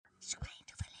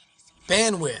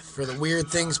Bandwidth for the Weird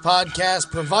Things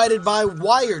podcast provided by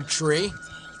WiredTree.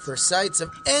 For sites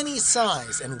of any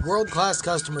size and world-class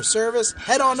customer service,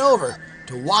 head on over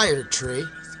to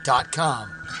wiredtree.com.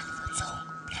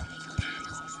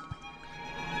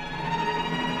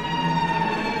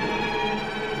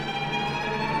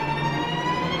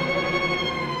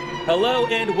 Hello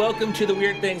and welcome to the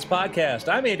Weird Things podcast.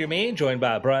 I'm Andrew Mean, joined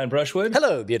by Brian Brushwood.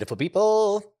 Hello, beautiful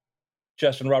people.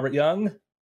 Justin Robert Young.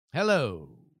 Hello.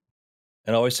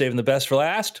 And always saving the best for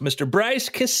last, Mr. Bryce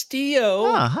Castillo.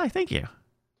 Oh, hi, thank you.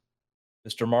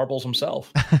 Mr. Marbles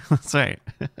himself. That's right.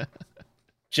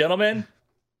 Gentlemen,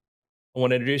 I want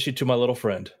to introduce you to my little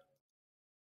friend.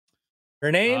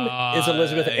 Her name is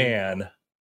Elizabeth Ann.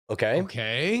 Okay.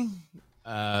 Okay.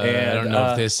 I don't know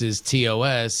if this is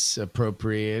TOS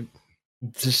appropriate.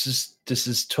 This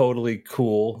is totally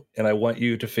cool, and I want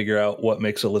you to figure out what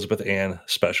makes Elizabeth Ann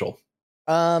special.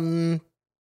 I'm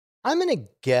gonna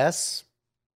guess.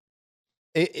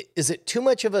 Is it too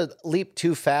much of a leap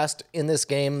too fast in this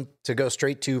game to go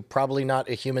straight to probably not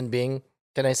a human being?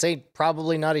 Can I say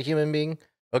probably not a human being?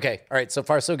 Okay. All right. So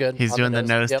far, so good. He's doing the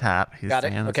nose tap. He's Got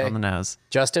it. saying it's Okay. on the nose.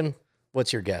 Justin,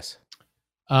 what's your guess?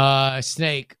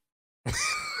 Snake.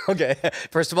 Okay.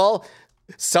 First of all,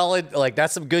 solid. Like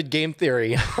that's some good game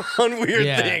theory on weird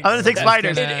things. I'm gonna take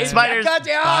spiders. Spiders. God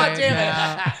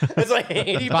damn it! It's like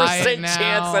 80%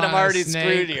 chance that I'm already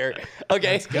screwed here.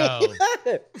 Okay. Let's go.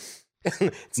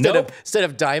 Instead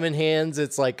of diamond hands,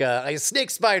 it's like snake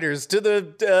spiders to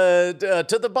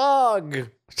the bog.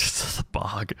 Just the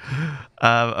bog.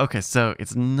 Okay, so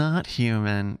it's not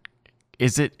human.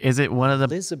 Is it one of the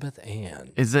Elizabeth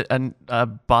Ann? Is it a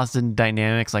Boston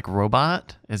Dynamics like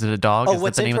robot? Is it a dog? Oh, is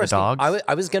what's that the name of the interesting? dog?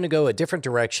 I was going to go a different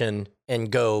direction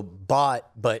and go bot,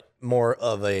 but more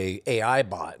of a AI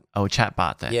bot. Oh,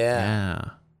 chatbot then. Yeah.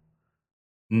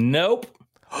 Nope.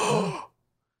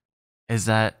 Is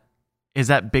that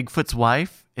Bigfoot's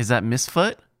wife? Is that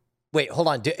Misfoot? Wait, hold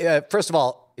on. First of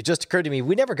all, it just occurred to me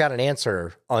we never got an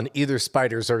answer on either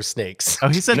spiders or snakes. Oh,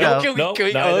 he said no.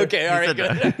 Okay, all right,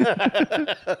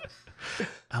 good.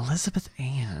 Elizabeth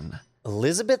Ann.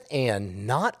 Elizabeth Ann,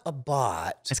 not a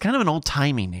bot. It's kind of an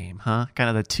old-timey name, huh? Kind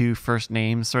of the two first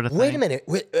names sort of thing. Wait a minute.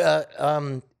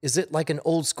 Is it like an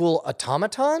old school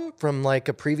automaton from like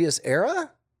a previous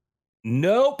era?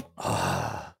 Nope.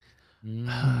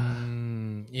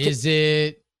 Is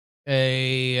it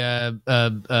a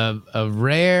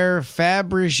rare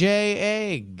Fabergé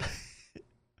egg?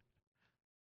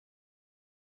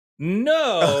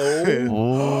 No.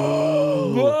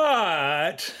 Oh.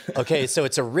 But Okay, so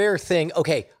it's a rare thing.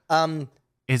 Okay.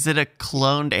 Is it a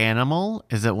cloned animal?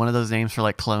 Is it one of those names for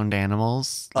like cloned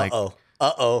animals? Like, Uh-oh.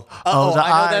 Oh, the I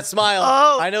know that eyes. smile.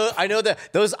 Oh. I know that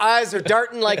those eyes are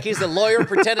darting like he's a lawyer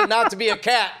pretending not to be a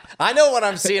cat. I know what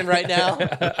I'm seeing right now.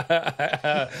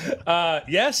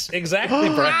 yes, exactly,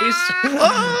 Bryce.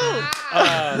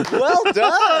 Well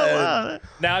done.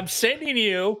 Now I'm sending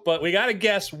you, but we got to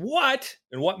guess what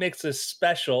and what makes this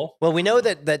special. Well, we know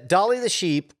that Dolly the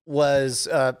sheep was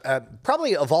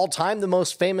probably of all time the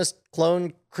most famous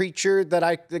clone creature that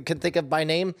I can think of by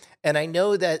name, and I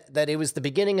know that it was the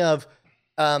beginning of.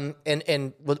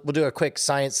 And we'll do a quick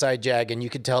science side jag, and you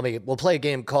can tell me. We'll play a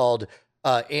game called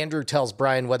Andrew tells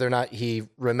Brian whether or not he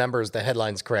remembers the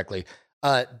headlines correctly.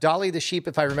 Dolly the sheep,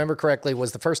 if I remember correctly,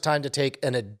 was the first time to take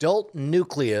an adult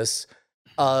nucleus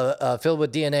filled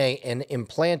with DNA and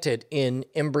implant it in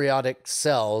embryonic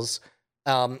cells.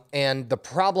 And the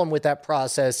problem with that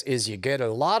process is you get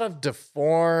a lot of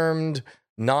deformed,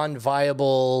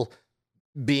 non-viable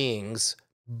beings.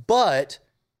 But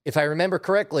if I remember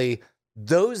correctly,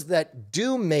 those that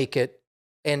do make it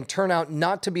and turn out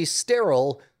not to be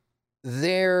sterile,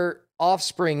 their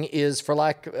offspring is, for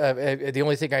lack, the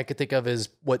only thing I could think of is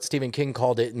what Stephen King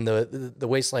called it in the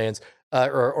Wastelands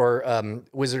or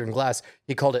Wizard and Glass.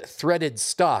 He called it threaded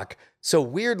stock. So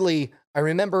weirdly, I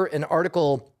remember an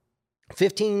article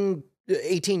 18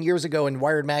 years ago in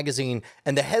Wired magazine,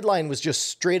 and the headline was just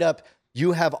straight up,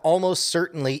 "You have almost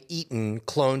certainly eaten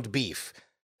cloned beef."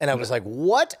 And I was like,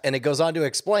 what? And it goes on to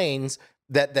explains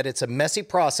that it's a messy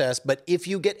process, but if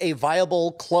you get a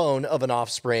viable clone of an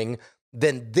offspring,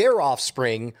 then their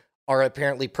offspring are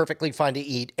apparently perfectly fine to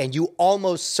eat, and you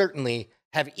almost certainly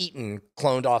have eaten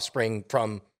cloned offspring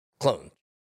from clone.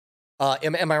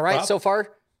 Am I right so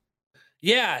far?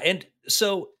 Yeah, and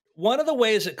so one of the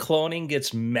ways that cloning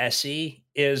gets messy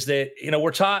is that, we're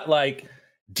taught like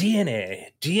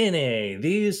DNA,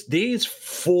 these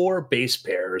four base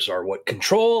pairs are what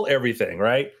control everything,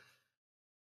 right?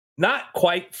 Not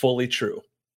quite fully true.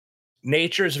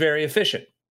 Nature is very efficient.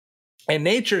 And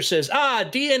nature says,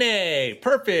 DNA,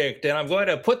 perfect. And I'm going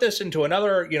to put this into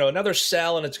another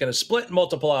cell, and it's going to split and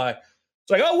multiply. It's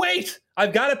like, oh, wait,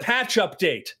 I've got a patch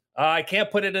update. I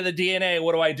can't put it in the DNA.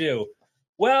 What do I do?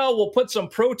 Well, we'll put some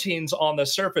proteins on the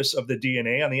surface of the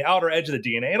DNA, on the outer edge of the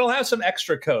DNA. It'll have some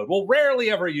extra code. We'll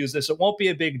rarely ever use this. It won't be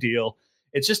a big deal.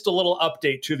 It's just a little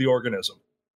update to the organism.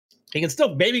 You can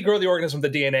still maybe grow the organism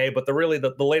with the DNA, but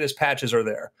the latest patches are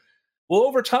there. Well,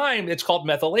 over time, it's called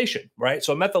methylation, right?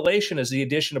 So methylation is the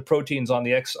addition of proteins on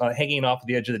the hanging off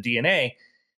the edge of the DNA.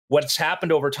 What's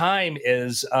happened over time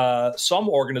is some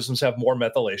organisms have more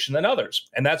methylation than others.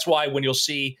 And that's why when you'll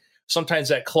see sometimes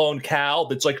that cloned cow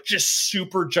that's like just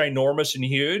super ginormous and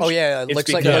huge. Oh, yeah.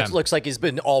 It looks like he's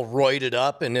been all roided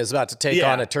up and is about to take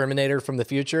on a Terminator from the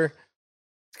future.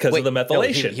 Because of the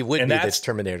methylation. No, he would be this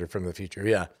Terminator from the future,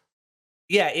 yeah.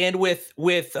 Yeah, and with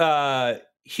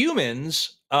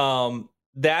humans,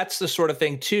 that's the sort of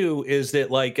thing too, is that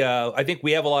like I think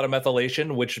we have a lot of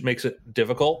methylation, which makes it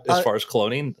difficult as far as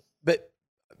cloning. But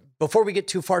before we get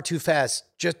too far too fast,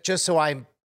 just so I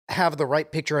have the right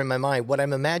picture in my mind, what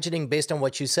I'm imagining based on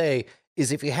what you say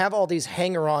is if you have all these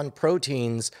hanger-on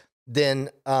proteins, then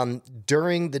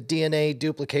during the DNA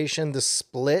duplication, the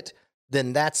split,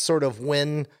 then that's sort of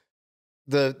when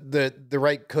the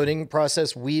right coding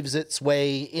process weaves its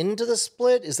way into the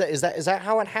split. Is that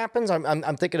how it happens?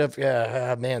 I'm thinking of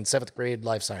 7th grade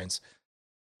life science.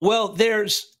 Well,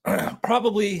 there's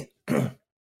probably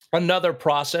another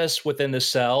process within the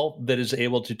cell that is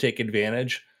able to take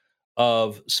advantage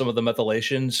of some of the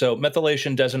methylation. So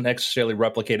methylation doesn't necessarily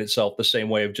replicate itself the same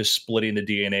way of just splitting the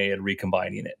DNA and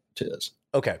recombining it to this.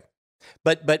 Okay.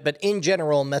 But in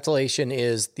general, methylation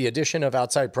is the addition of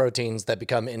outside proteins that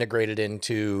become integrated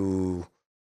into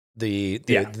the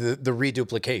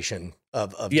reduplication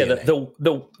of DNA.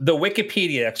 The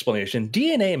Wikipedia explanation: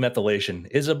 DNA methylation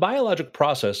is a biological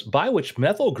process by which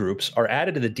methyl groups are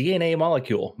added to the DNA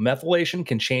molecule. Methylation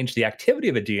can change the activity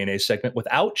of a DNA segment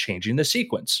without changing the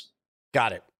sequence.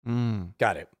 Got it.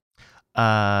 Got it.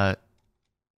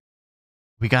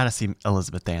 We got to see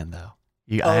Elizabeth Ann though.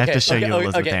 I have to show you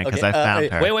Elizabeth Ann because I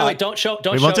found her. Wait! Don't show.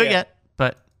 We won't do it yet.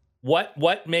 But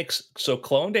what makes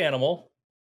cloned animal?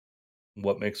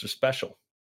 What makes her special?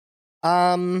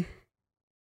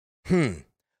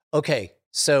 Okay.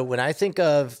 So when I think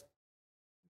of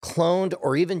cloned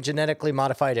or even genetically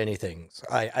modified anything,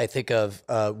 I think of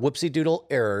whoopsie doodle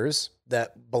errors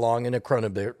that belong in a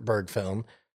Cronenberg film.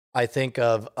 I think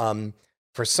of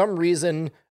for some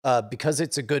reason because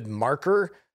it's a good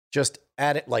marker, just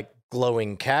add it like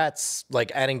glowing cats,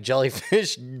 like adding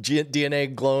jellyfish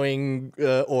DNA glowing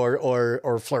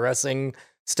or fluorescing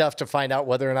stuff to find out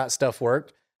whether or not stuff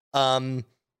worked. And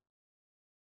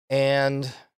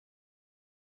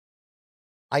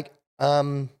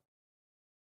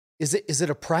is it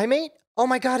a primate? Oh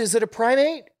my God, is it a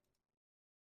primate?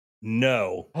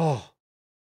 No. Oh,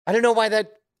 I don't know why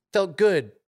that felt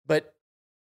good, but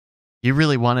you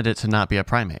really wanted it to not be a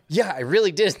primate. Yeah, I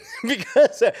really did.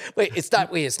 Because it's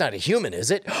not a human, is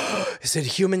it? Is it a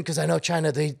human? Because I know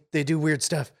China, they do weird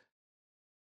stuff.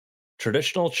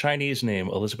 Traditional Chinese name,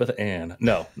 Elizabeth Ann.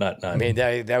 No, not. I mean,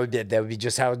 that would be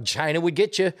just how China would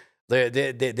get you. I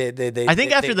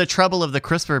think after the trouble of the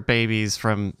CRISPR babies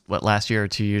from last year or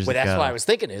 2 years ago. Well, that's what I was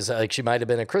thinking. Is like she might have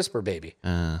been a CRISPR baby.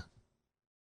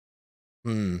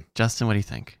 Justin, what do you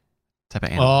think? Type of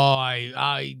animal? Oh,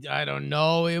 I don't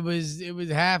know. It was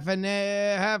half an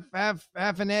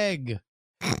egg.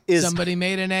 Somebody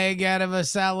made an egg out of a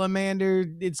salamander.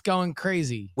 It's going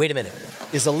crazy. Wait a minute.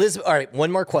 Is Elizabeth? All right. One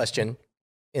more question.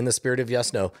 In the spirit of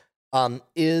yes, no.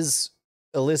 Is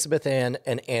Elizabeth Ann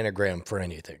an anagram for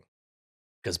anything?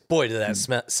 Because boy, did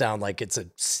that sound like it's a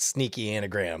sneaky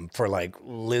anagram for like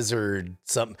lizard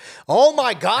something. Oh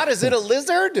my God, is it a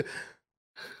lizard?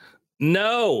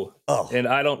 No. Oh. And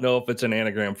I don't know if it's an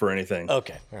anagram for anything.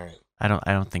 Okay. All right. I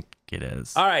don't think it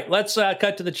is. All right, let's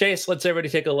cut to the chase. Let's everybody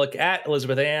take a look at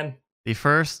Elizabeth Ann. The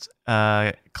first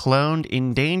cloned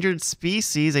endangered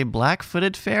species, a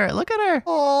black-footed ferret. Look at her.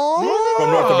 Aww. From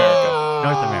North America.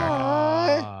 North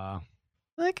America.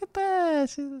 Look at that.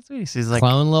 She's sweet. She's like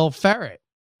clone little ferret.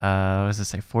 What does it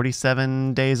say?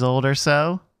 47 days old or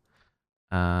so.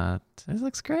 This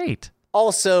looks great.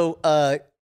 Also, I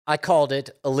called it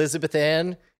Elizabeth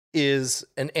Ann is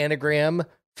an anagram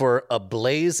for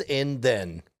ablaze in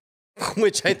then,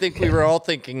 which I think we were all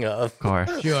thinking of. Of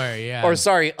course. Sure, yeah. Or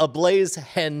sorry, ablaze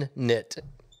hen knit.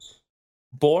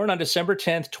 Born on December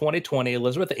 10th, 2020,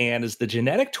 Elizabeth Ann is the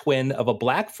genetic twin of a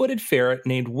black-footed ferret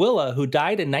named Willa, who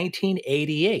died in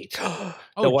 1988.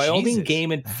 The Wyoming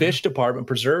Game and Fish Department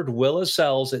preserved Willa's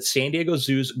cells at San Diego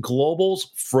Zoo's Global's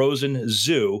Frozen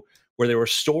Zoo, where they were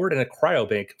stored in a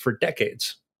cryobank for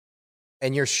decades.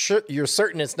 And you're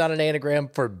certain it's not an anagram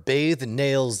for bathe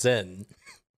nails in.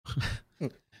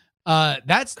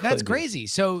 That's Could be. crazy.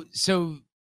 So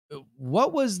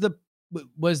what was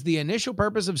the initial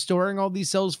purpose of storing all these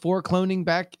cells for cloning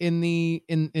back in the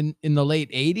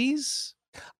late 80s?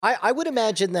 I would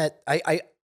imagine that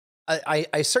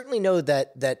I certainly know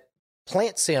that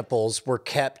plant samples were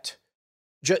kept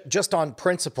just on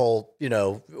principle,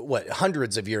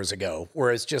 hundreds of years ago,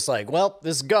 where it's just like, well,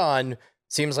 this is gone.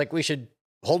 Seems like we should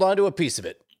hold on to a piece of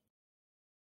it.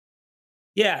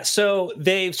 Yeah, so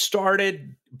they've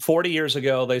started 40 years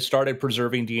ago. They started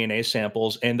preserving DNA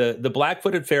samples, and the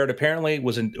black-footed ferret apparently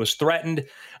was threatened,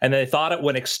 and they thought it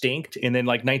went extinct. And then,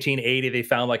 like 1980, they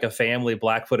found like a family of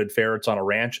black-footed ferrets on a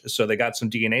ranch, so they got some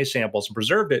DNA samples and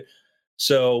preserved it.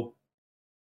 So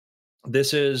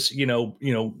this is,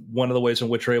 one of the ways in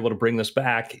which we're able to bring this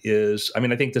back is, I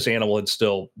mean, I think this animal had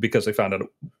still, because they found out it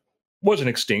wasn't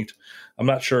extinct. I'm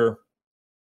not sure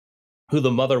who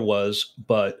the mother was,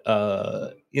 but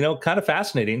kind of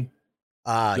fascinating.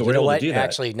 You know what?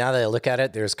 Actually, now that I look at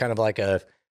it, there's kind of like a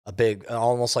big,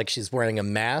 almost like she's wearing a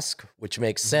mask, which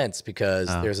makes sense because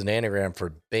there's an anagram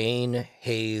for Bane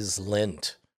Hayes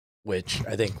Lint, which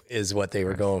I think is what they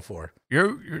were going for.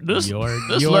 This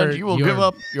land you will give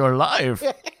up your life.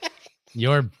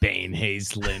 Your Bane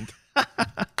Hayes Lint.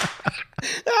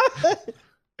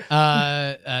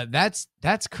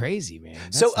 That's crazy, man.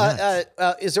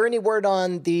 Is there any word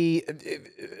on the?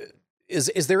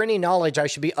 Is there any knowledge I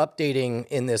should be updating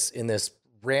in this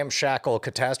ramshackle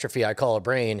catastrophe I call a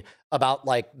brain about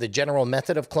like the general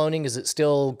method of cloning? Is it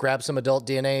still grab some adult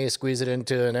DNA, squeeze it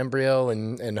into an embryo,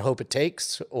 and hope it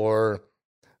takes, or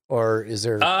is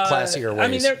there classier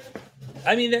ways?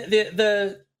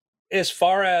 The as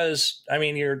far as,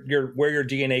 your where your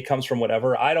DNA comes from,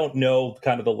 whatever, I don't know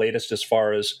kind of the latest as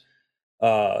far as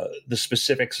the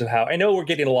specifics of how. I know we're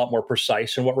getting a lot more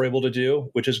precise in what we're able to do,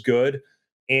 which is good.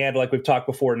 And like we've talked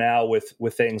before now with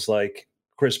things like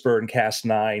CRISPR and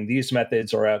Cas9, these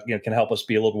methods are can help us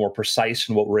be a little more precise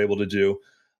in what we're able to do.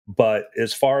 But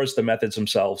as far as the methods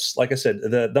themselves, like I said,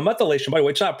 the methylation, by the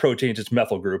way, it's not proteins, it's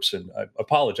methyl groups. And I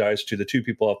apologize to the two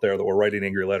people out there that were writing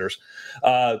angry letters.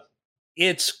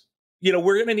 It's,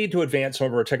 we're going to need to advance some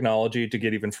of our technology to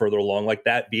get even further along, like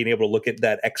that, being able to look at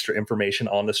that extra information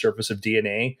on the surface of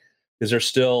DNA. Is there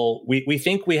still, we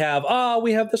think we have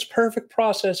this perfect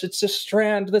process. It's this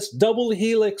strand, this double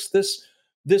helix, this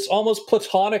almost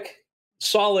platonic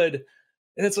solid.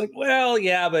 And it's like, well,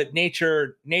 yeah, but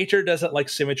nature doesn't like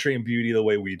symmetry and beauty the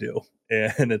way we do.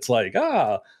 And it's like,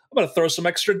 I'm going to throw some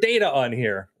extra data on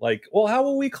here. Like, well, how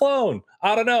will we clone?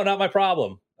 I don't know. Not my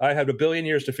problem. I have 1 billion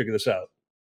years to figure this out.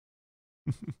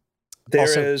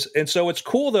 And so it's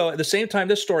cool though. At the same time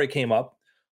this story came up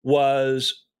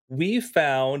was we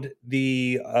found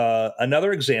the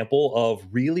another example of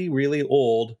really, really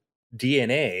old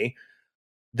DNA.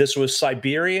 This was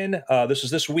Siberian. This was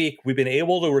this week. We've been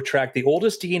able to retract the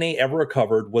oldest DNA ever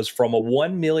recovered was from a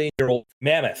 1 million year old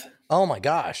mammoth. Oh my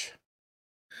gosh.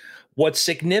 What's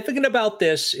significant about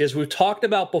this is we've talked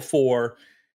about before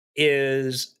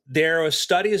is there are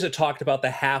studies that talked about the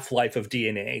half-life of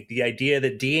DNA, the idea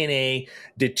that DNA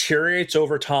deteriorates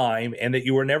over time and that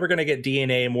you were never going to get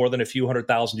DNA more than a few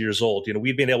 100,000 years old.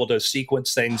 We've been able to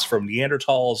sequence things from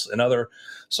Neanderthals and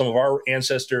some of our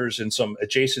ancestors and some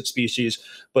adjacent species,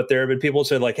 but there have been people who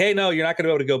said like, hey, no, you're not going to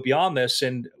be able to go beyond this.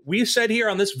 And we said here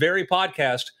on this very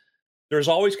podcast, there's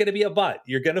always going to be a but.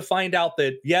 You're going to find out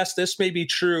that, yes, this may be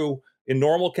true in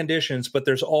normal conditions, but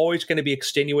there's always going to be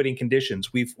extenuating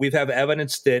conditions. We've have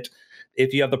evidence that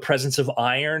if you have the presence of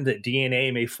iron, that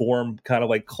DNA may form kind of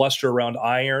like cluster around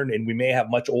iron, and we may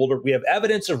have much older. We have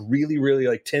evidence of really, really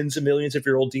like tens of millions of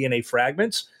year old DNA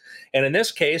fragments. And in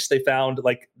this case, they found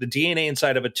like the DNA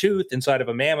inside of a tooth, inside of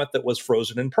a mammoth that was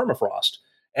frozen in permafrost.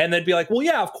 And they'd be like, well,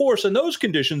 yeah, of course, in those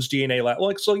conditions, DNA,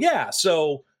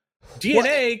 so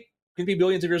DNA can be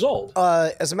billions of years old.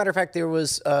 As a matter of fact, there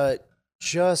was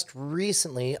just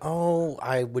recently,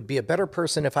 I would be a better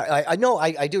person if I know,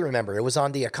 I do remember. It was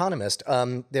on The Economist.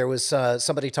 There was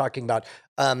somebody talking about,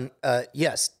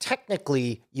 yes,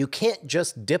 technically, you can't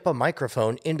just dip a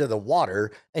microphone into the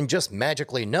water and just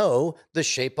magically know the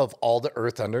shape of all the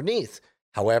earth underneath.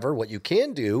 However, what you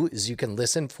can do is you can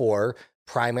listen for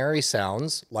primary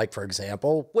sounds, like, for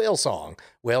example, whale song.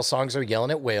 Whale songs are yelling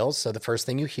at whales, so the first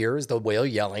thing you hear is the whale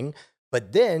yelling.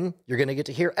 But then you're going to get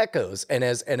to hear echoes. And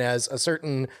as a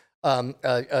certain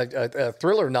a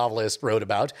thriller novelist wrote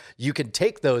about, you can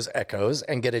take those echoes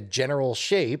and get a general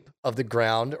shape of the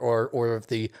ground or of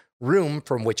the room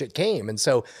from which it came. And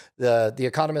so the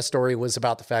Economist story was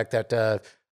about the fact that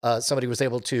somebody was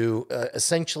able to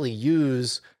essentially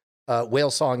use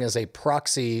whale song as a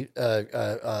proxy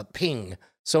ping,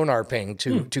 sonar ping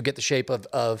to get the shape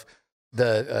of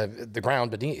the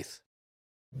ground beneath.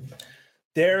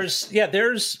 There's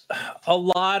a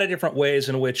lot of different ways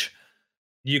in which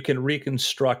you can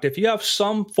reconstruct if you have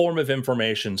some form of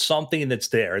information, something that's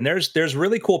there. And there's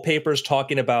really cool papers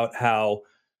talking about how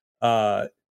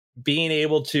being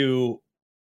able to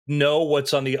know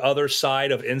what's on the other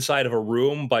side of inside of a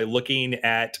room by looking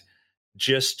at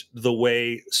just the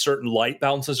way certain light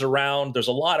bounces around. There's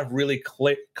a lot of really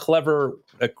clever,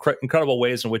 incredible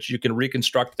ways in which you can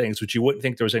reconstruct things which you wouldn't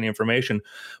think there was any information.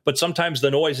 But sometimes the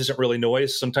noise isn't really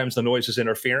noise. Sometimes the noise is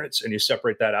interference, and you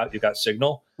separate that out. You got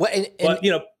signal. Well, but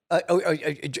you know,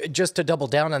 just to double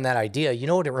down on that idea, you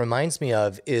know what it reminds me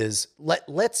of is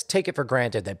let's take it for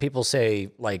granted that people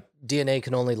say like DNA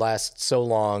can only last so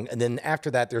long, and then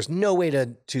after that, there's no way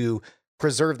to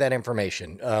preserve that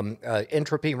information.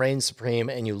 Entropy reigns supreme,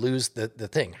 and you lose the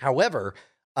thing. However,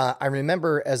 I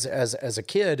remember as a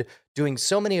kid doing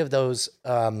so many of those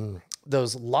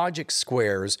logic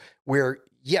squares where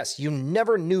yes, you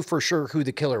never knew for sure who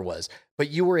the killer was, but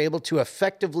you were able to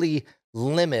effectively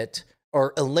limit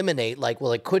or eliminate, like,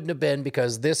 well, it couldn't have been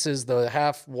because this is the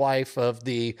half-wife of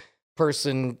the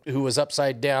person who was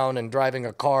upside down and driving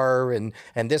a car, and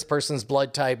this person's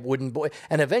blood type wouldn't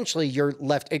and eventually you're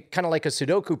left, kind of like a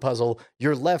Sudoku puzzle,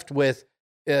 you're left with,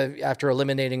 after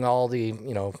eliminating all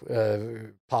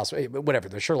the, possible, whatever,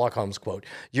 the Sherlock Holmes quote,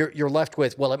 you're left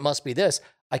with, well, it must be this.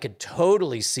 I could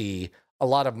totally see a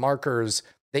lot of markers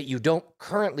that you don't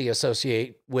currently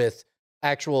associate with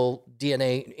actual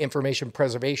DNA information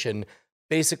preservation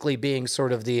basically being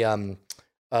sort of the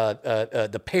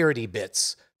parity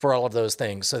bits for all of those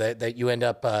things, so that you end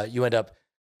up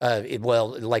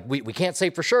well, like we can't say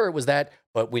for sure it was that,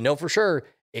 but we know for sure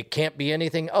it can't be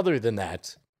anything other than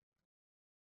that.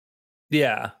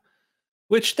 Yeah,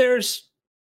 which there's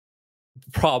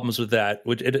problems with that,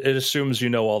 which it assumes you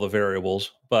know all the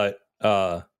variables, but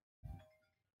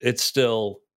it's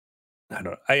still, I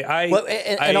don't know. Well,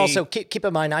 and also keep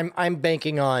in mind, I'm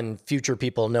banking on future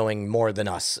people knowing more than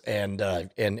us, and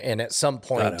at some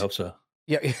point, God, I hope so.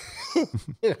 Yeah,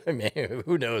 I mean,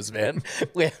 who knows, man?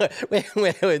 Like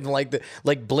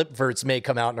blipverts may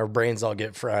come out and our brains all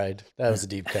get fried. That was a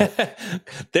deep cut.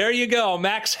 There you go,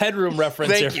 Max Headroom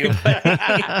reference. Thank you.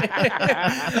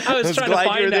 I was trying to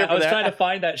find that. I was trying to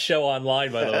find that show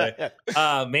online, by the way.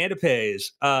 Amanda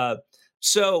Pays.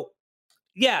 So.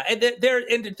 Yeah, and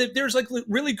there's like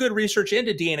really good research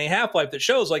into DNA half-life that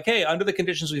shows like, hey, under the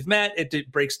conditions we've met,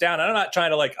 it breaks down. And I'm not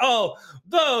trying to like, oh,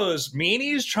 those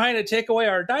meanies trying to take away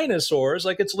our dinosaurs.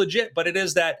 Like, it's legit, but it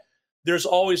is that there's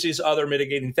always these other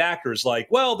mitigating factors like,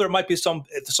 well, there might be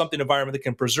something environment that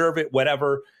can preserve it,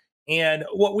 whatever. And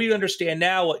what we understand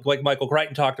now, like Michael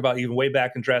Crichton talked about even way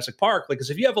back in Jurassic Park, like, is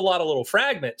if you have a lot of little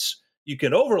fragments, you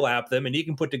can overlap them and you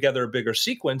can put together a bigger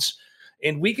sequence.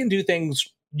 And we can do things.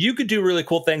 You could do really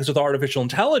cool things with artificial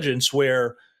intelligence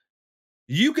where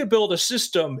you could build a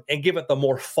system and give it the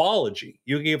morphology.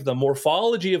 You give the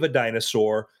morphology of a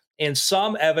dinosaur and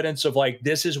some evidence of like,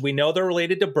 we know they're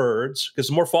related to birds,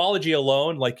 because morphology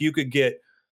alone, like you could get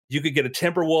a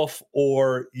timber wolf,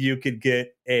 or you could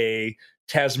get a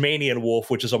Tasmanian wolf,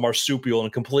 which is a marsupial and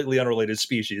a completely unrelated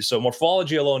species. So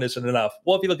morphology alone isn't enough.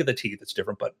 Well, if you look at the teeth, it's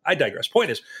different, but I digress. Point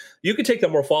is, you could take the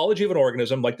morphology of an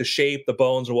organism, like the shape, the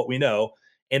bones, or what we know,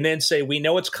 and then say, we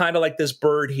know it's kind of like this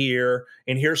bird here,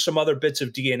 and here's some other bits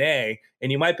of DNA.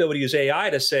 And you might be able to use AI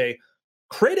to say,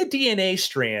 create a DNA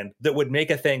strand that would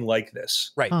make a thing like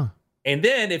this. Right. Huh. And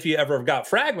then if you ever got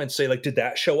fragments, say like, did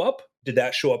that show up? Did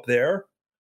that show up there?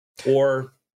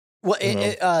 Or... Well,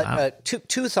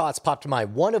 two thoughts popped to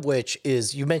mind. One of which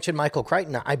is, you mentioned Michael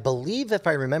Crichton. I believe, if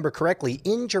I remember correctly,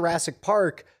 in Jurassic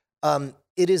Park,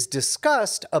 it is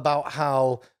discussed about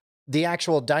how the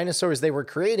actual dinosaurs they were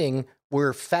creating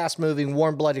were fast-moving,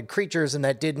 warm-blooded creatures, and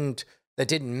that didn't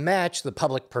match the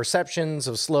public perceptions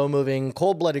of slow-moving,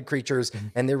 cold-blooded creatures. Mm-hmm.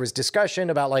 And there was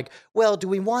discussion about like, well, do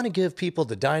we want to give people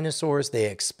the dinosaurs they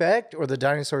expect or the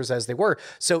dinosaurs as they were?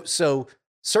 So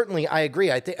certainly, I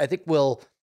agree. I think we'll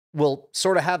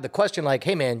sort of have the question like,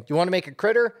 hey, man, you want to make a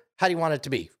critter? How do you want it to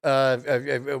be?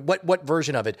 What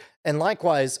version of it? And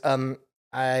likewise,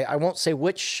 I won't say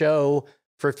which show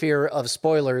for fear of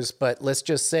spoilers, but let's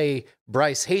just say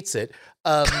Bryce hates it.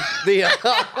 There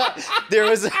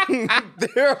was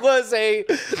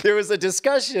a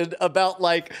discussion about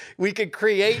like, we could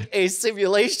create a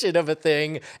simulation of a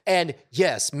thing, and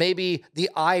yes, maybe the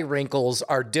eye wrinkles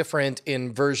are different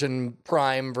in version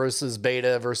prime versus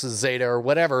beta versus zeta or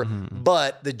whatever,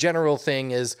 but the general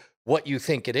thing is what you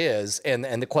think it is,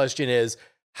 and the question is,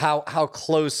 how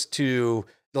close to,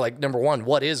 like, number one,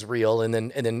 what is real, and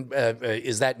then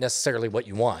is that necessarily what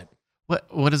you want?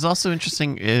 What is also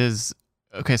interesting is,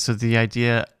 okay, so the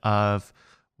idea of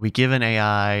we give an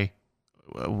AI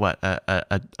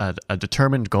a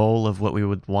determined goal of what we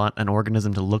would want an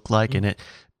organism to look like, and it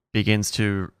begins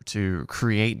to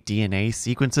create DNA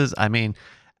sequences. I mean,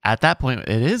 at that point,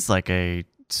 it is like a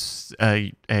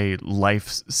life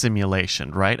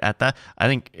simulation, right? At that, I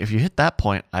think if you hit that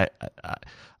point, I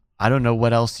don't know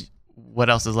what else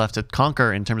is left to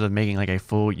conquer in terms of making like a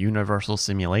full universal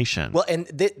simulation. Well, and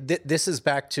this is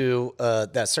back to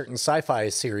that certain sci-fi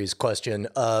series question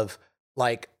of,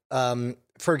 like,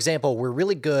 for example, we're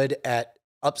really good at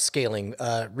upscaling.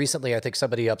 Recently, I think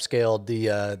somebody upscaled the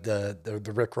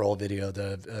Rickroll video.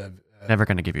 Never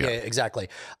going to give you up. Exactly.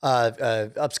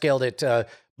 Upscaled it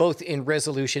both in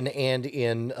resolution and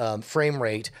in frame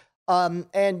rate.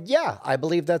 And yeah, I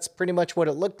believe that's pretty much what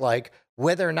it looked like.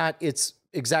 Whether or not it's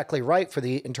exactly right for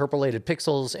the interpolated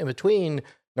pixels in between,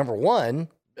 number one,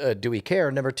 do we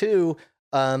care? Number two,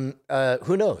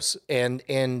 who knows?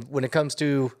 And when it comes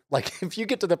to, like, if you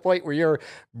get to the point where you're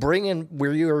bringing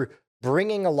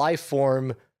a life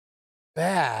form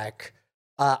back,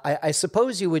 I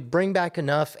suppose you would bring back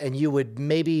enough, and you would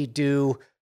maybe do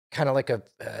kind of like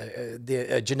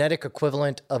a genetic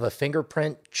equivalent of a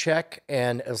fingerprint check.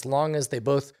 And as long as they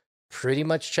both pretty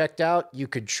much checked out, you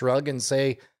could shrug and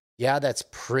say, yeah, that's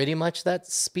pretty much that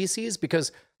species,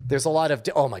 because there's a lot of,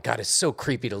 oh my God, it's so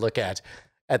creepy to look at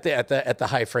the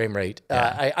high frame rate.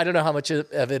 Yeah. I don't know how much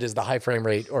of it is the high frame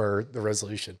rate or the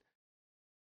resolution.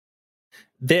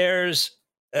 There's,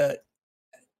 and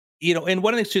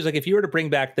one of the things too is, like, if you were to bring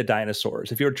back the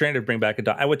dinosaurs, if you were trying to bring back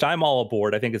which I'm all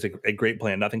aboard, I think it's a great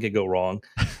plan. Nothing could go wrong.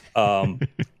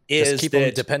 Just keep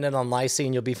them dependent on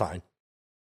lysine, you'll be fine.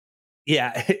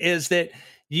 Yeah, is that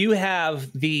you'd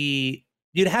have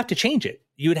to change it.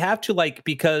 You would have to, like,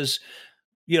 because,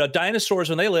 dinosaurs,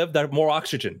 when they live, they have more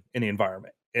oxygen in the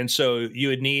environment. And so you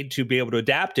would need to be able to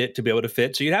adapt it to be able to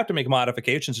fit. So you'd have to make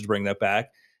modifications to bring that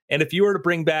back. And if you were to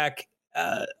bring back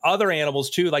other animals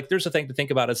too, like, there's a thing to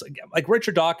think about is, like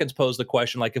Richard Dawkins posed the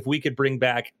question, like, if we could bring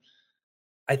back,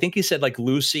 I think he said, like,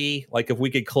 Lucy, like if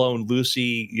we could clone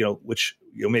Lucy, which,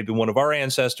 maybe one of our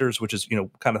ancestors, which is,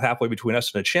 kind of halfway between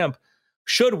us and a chimp,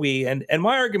 should we? And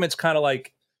my argument's kind of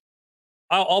like,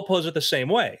 I'll pose it the same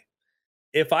way.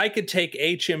 If I could take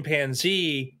a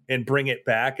chimpanzee and bring it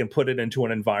back and put it into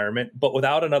an environment, but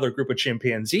without another group of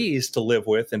chimpanzees to live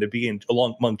with and to be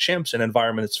among chimps in an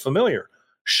environment that's familiar,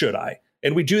 should I?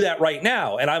 And we do that right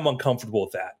now, and I'm uncomfortable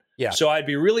with that. Yeah. So I'd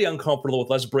be really uncomfortable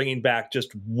with us bringing back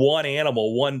just one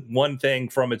animal, one thing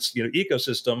from its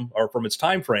ecosystem or from its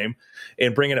time frame,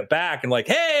 and bringing it back and, like,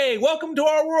 hey, welcome to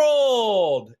our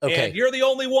world. Okay. And you're the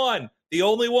only one,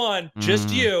 just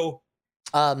you.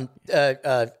 I'm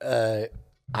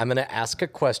going to ask a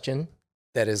question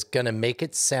that is going to make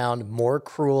it sound more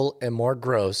cruel and more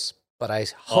gross, but I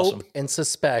hope and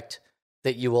suspect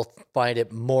that you will find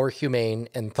it more humane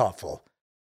and thoughtful.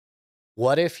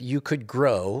 What if you could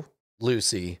grow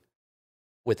Lucy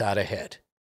without a head?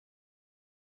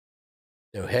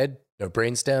 No head, no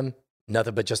brainstem,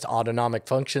 nothing but just autonomic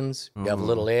functions. You have a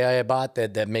little AI bot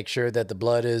that makes sure that the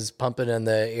blood is pumping and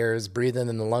the air is breathing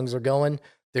and the lungs are going.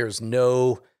 There's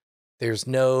no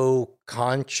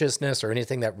consciousness or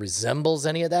anything that resembles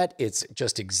any of that. It's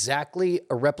just exactly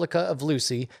a replica of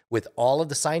Lucy with all of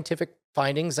the scientific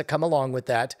findings that come along with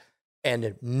that,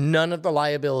 and none of the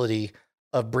liability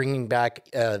of bringing back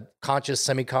a conscious,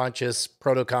 semi-conscious,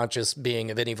 proto-conscious being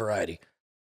of any variety.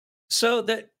 So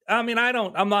that, I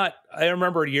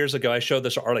remember years ago, I showed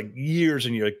this, or like years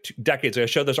and years, decades ago, I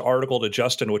showed this article to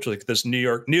Justin, which was like this New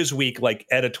York Newsweek, like,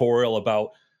 editorial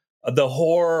about the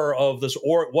horror of this,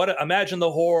 imagine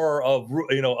the horror of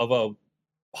a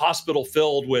hospital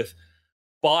filled with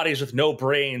bodies with no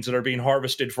brains that are being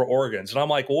harvested for organs. And I'm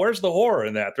like, well, where's the horror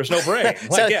in that? There's no brain.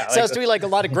 Sounds to me like a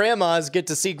lot of grandmas get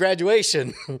to see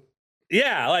graduation.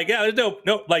 There's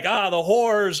no, the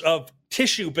horrors of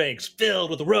tissue banks filled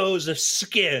with rows of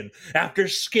skin after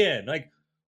skin. Like,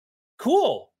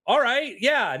 cool. All right.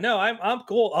 Yeah, no, I'm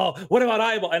cool. Oh, what about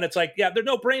eyeball? And it's like, yeah, there's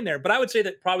no brain there. But I would say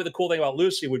that probably the cool thing about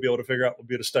Lucy would be able to figure out would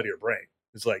be to study her brain.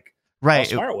 It's like, right.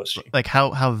 How smart was she? Like,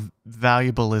 how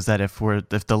valuable is that if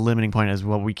the limiting point is,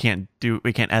 well, we can't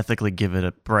ethically give it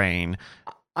a brain?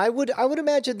 I would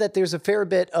imagine that there's a fair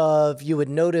bit of, you would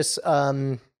notice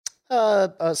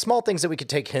small things that we could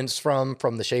take hints from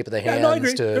the shape of the hands. Yeah, no, I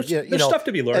agree. There's stuff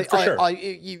to be learned for sure.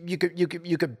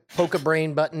 You could poke a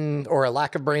brain button or a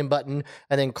lack of brain button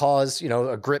and then cause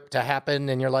a grip to happen,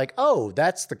 and you're like, oh,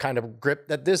 that's the kind of grip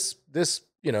that this.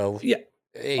 Yeah.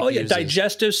 Oh yeah, uses.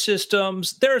 digestive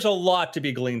systems. There's a lot to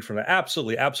be gleaned from that.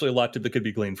 Absolutely, absolutely, a lot could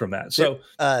be gleaned from that. So,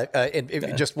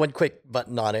 just one quick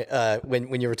button on it.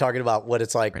 When you were talking about what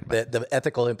it's like, the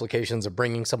ethical implications of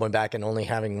bringing someone back and only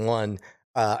having one.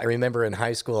 I remember in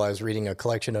high school, I was reading a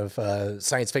collection of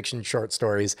science fiction short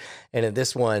stories, and in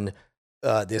this one,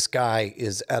 this guy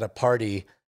is at a party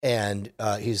and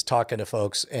he's talking to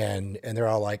folks, and they're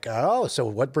all like, "Oh, so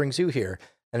what brings you here?"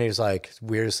 And he's like,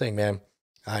 "Weirdest thing, man.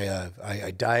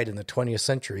 I died in the 20th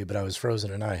century, but I was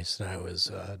frozen in ice and I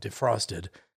was defrosted.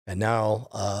 And now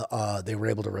they were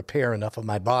able to repair enough of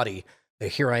my body that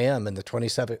here I am in the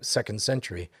 22nd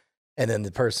century." And then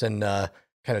the person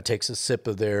kind of takes a sip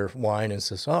of their wine and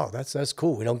says, "Oh, that's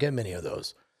cool. We don't get many of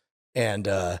those." And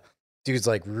dude's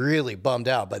like really bummed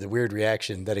out by the weird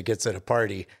reaction that it gets at a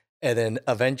party. And then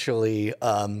eventually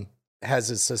has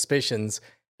his suspicions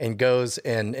and goes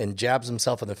and jabs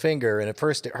himself in the finger. And at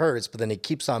first it hurts, but then he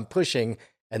keeps on pushing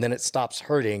and then it stops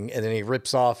hurting. And then he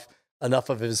rips off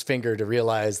enough of his finger to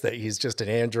realize that he's just an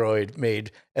android made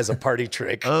as a party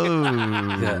trick. Oh,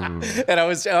 And I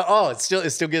was,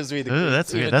 it still gives me the ooh,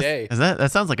 that's weird.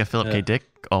 That sounds like a Philip K. Dick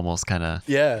almost kind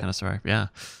of story. Yeah.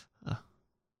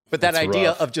 But that That's idea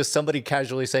rough. of just somebody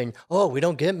casually saying, "Oh, we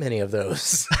don't get many of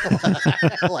those." I'm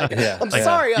Yeah.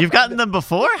 sorry. You've gotten them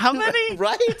before? How many?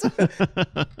 Right?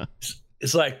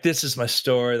 it's like, this is my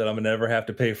story that I'm gonna never have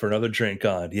to pay for another drink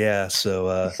on. Yeah, so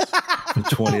the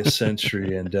 20th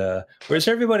century, and where's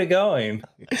everybody going?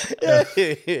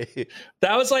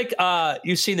 That was like,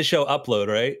 you've seen the show Upload,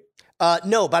 right?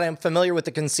 No, but I'm familiar with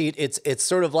the conceit. It's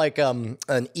sort of like an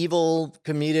evil,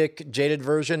 comedic, jaded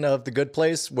version of The Good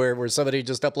Place, where somebody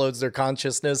just uploads their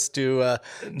consciousness to an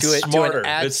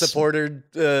ad-supported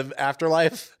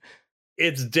afterlife.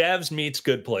 It's Devs meets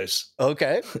Good Place.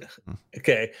 Okay.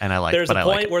 Okay. And I like. There's but a I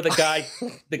point like it. where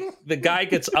the guy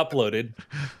gets uploaded,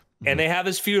 and they have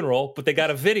his funeral, but they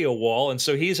got a video wall, and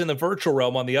so he's in the virtual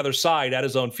realm on the other side at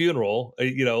his own funeral,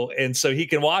 and so he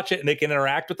can watch it and they can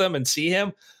interact with him and see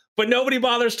him. But nobody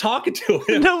bothers talking to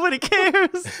him. Nobody cares.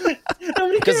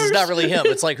 Because it's not really him.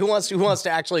 It's like who wants to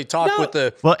actually talk with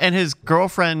the Well, and his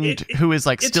girlfriend, who is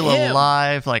like it's still him.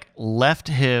 alive, like left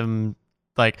him.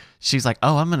 Like she's like,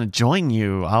 "Oh, I'm gonna join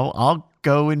you. I'll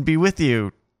go and be with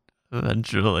you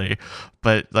eventually."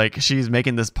 But like she's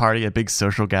making this party a big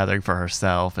social gathering for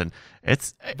herself, and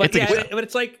it's But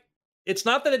it's like, it's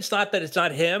not that it's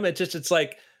not him. It's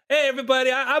like, "Hey,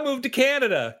 everybody, I moved to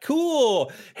Canada. Cool.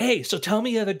 Hey, so tell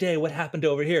me the other day what happened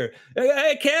over here.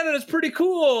 Hey, Canada's pretty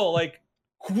cool. Like,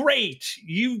 great.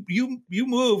 You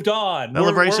moved on.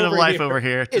 celebration We're of life here." over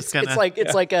here. It's like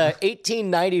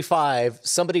 1895.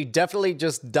 Somebody definitely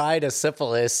just died of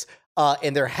syphilis,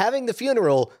 and they're having the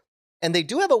funeral. And they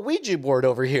do have a Ouija board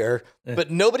over here,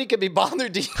 but nobody can be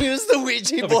bothered to use the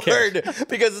Ouija board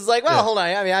because it's like, well, hold on.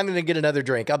 I mean, I'm going to get another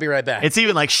drink. I'll be right back. It's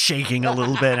even like shaking a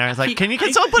little bit. And I was like, can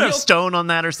someone put a stone on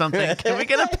that or something? Can we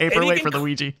get a paperweight for the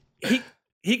Ouija?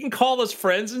 He can call his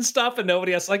friends and stuff, and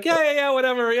nobody else like, yeah,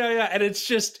 whatever, yeah. And it's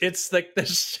like the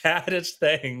saddest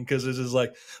thing because it's just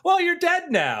like, well, you're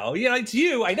dead now. It's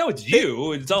you. I know it's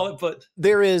you. It's all, but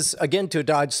There is, again, to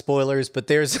dodge spoilers, but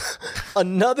there's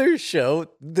another show,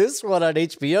 this one on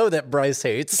HBO that Bryce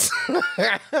hates,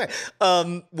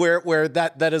 where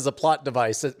that is a plot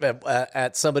device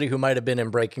at somebody who might have been in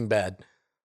Breaking Bad.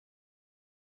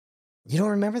 You don't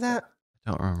remember that? I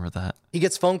don't remember that. He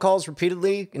gets phone calls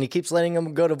repeatedly, and he keeps letting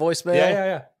them go to voicemail.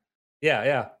 yeah.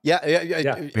 Yeah. Weird, I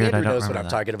Andrew don't knows what remember I'm that.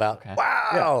 talking about. Okay.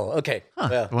 Wow. Okay. Huh.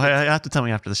 Yeah. Well, you have to tell me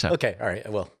after the show. Okay. All right. I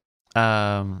will.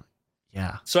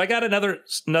 Yeah. So I got another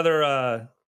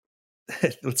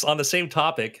it's on the same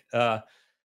topic.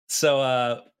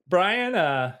 So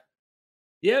Brian,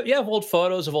 you have old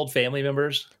photos of old family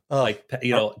members, great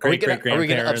Are we going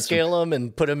to upscale them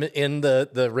and put them in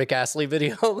the Rick Astley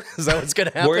video? Is that what's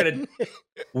going to happen?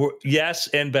 Yes,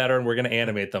 and better, and we're gonna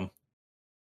animate them.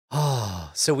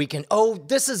 Oh, so we can. Oh,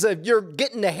 you're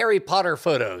getting the Harry Potter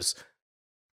photos.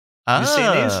 You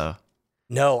seen these? Oh,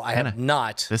 No, I have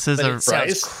not. This is but a- it sounds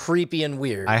Bryce? creepy and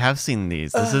weird. I have seen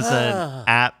these. This is an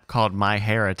app called My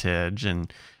Heritage,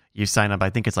 and you sign up.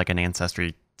 I think it's like an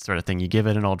ancestry sort of thing. You give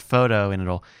it an old photo, and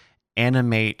it'll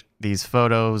animate these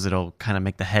photos. It'll kind of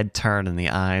make the head turn and the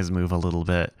eyes move a little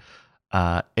bit.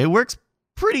 It works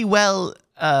pretty well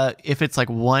if it's like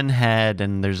one head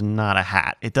and there's not a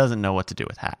hat. It doesn't know what to do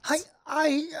with hats.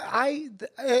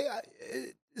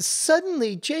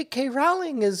 Suddenly J.K.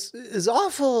 Rowling is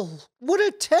awful. What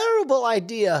a terrible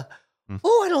idea.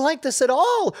 Oh, I don't like this at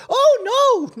all.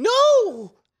 Oh,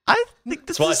 no. I think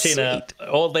this is Watching sweet. a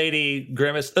old lady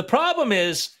grimace. The problem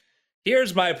is,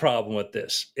 here's my problem with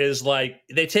this: is like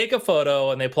they take a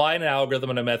photo and they apply an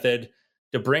algorithm and a method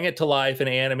to bring it to life and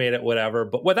animate it, whatever,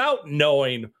 but without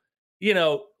knowing,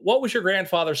 what was your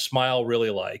grandfather's smile really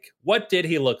like? What did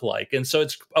he look like? And so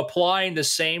it's applying the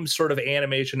same sort of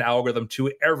animation algorithm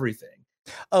to everything.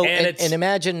 Oh, and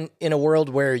imagine in a world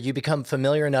where you become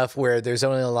familiar enough where there's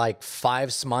only like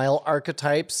 5 smile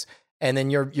archetypes, and then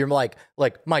you're like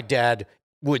my dad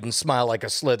wouldn't smile like a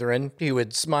Slytherin; he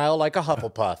would smile like a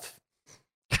Hufflepuff.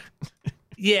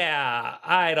 Yeah,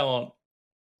 I don't.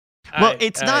 Well,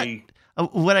 it's not.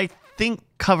 What I think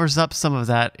covers up some of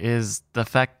that is the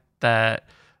fact that,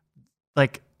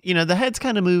 like, the head's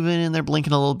kind of moving and they're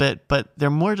blinking a little bit, but they're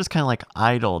more just kind of like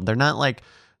idle. They're not like,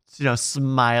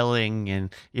 smiling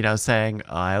and, saying,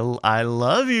 I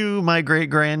love you, my great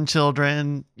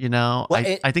grandchildren. Well,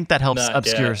 I think that helps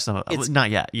obscure some of it.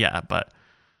 Not yet. Yeah, but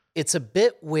it's a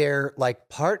bit where, like,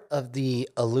 part of the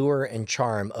allure and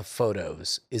charm of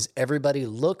photos is everybody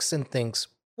looks and thinks,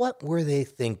 what were they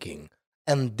thinking?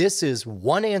 And this is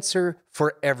one answer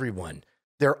for everyone.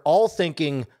 They're all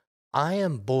thinking, I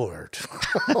am bored.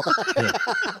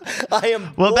 I am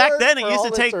bored. Well, back then it used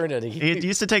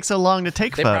to take so long to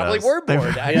take they photos. Probably were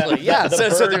bored, actually. Yeah. So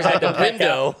there's like a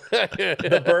window.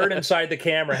 The bird inside the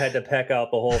camera had to peck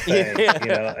out the whole thing.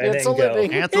 And it's then a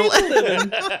living.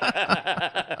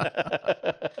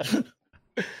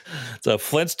 It's a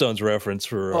Flintstones reference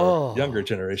for our younger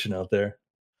generation out there.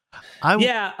 I'm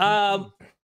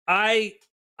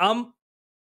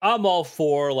all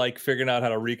for like figuring out how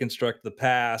to reconstruct the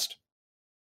past,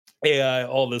 AI,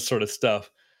 all this sort of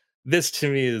stuff. This to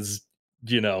me is,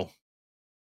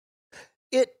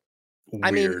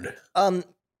 weird.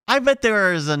 I bet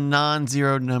there is a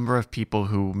non-zero number of people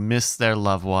who miss their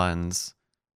loved ones,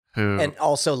 and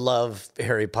also love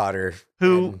Harry Potter,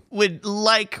 who would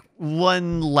like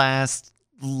one last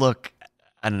look.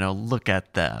 I don't know, look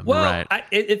at them. Well, right?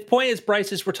 The point is,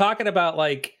 Bryce, is we're talking about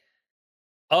like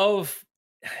of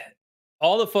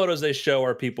all the photos they show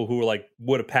are people who like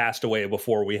would have passed away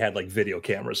before we had like video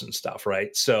cameras and stuff,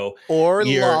 right? So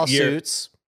lawsuits.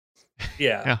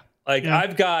 Yeah. Like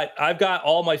I've got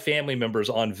all my family members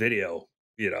on video,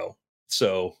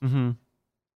 So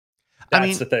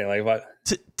that's the thing. Like,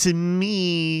 to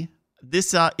me,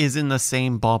 this is in the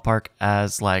same ballpark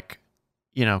as like,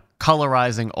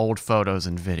 colorizing old photos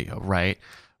and video, right?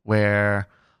 Where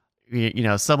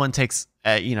someone takes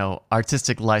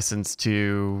artistic license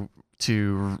to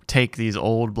take these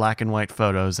old black and white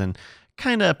photos and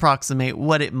kind of approximate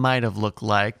what it might have looked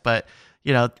like, but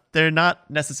they're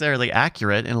not necessarily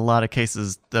accurate. In a lot of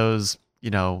cases, those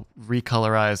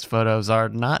recolorized photos are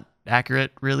not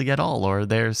accurate really at all, or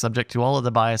they're subject to all of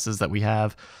the biases that we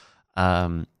have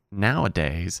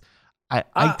nowadays.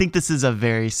 I think this is a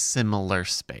very similar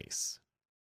space.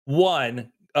 One,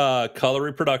 color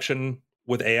reproduction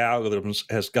with AI algorithms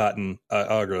has gotten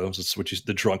algorithms, which is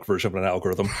the drunk version of an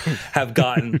algorithm, have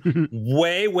gotten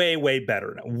way, way, way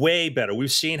better now. Way better.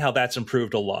 We've seen how that's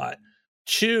improved a lot.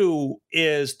 2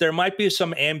 is there might be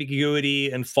some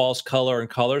ambiguity and false color and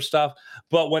color stuff,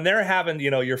 but when they're having,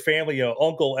 your family,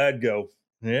 Uncle Ed go,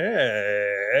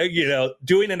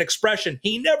 doing an expression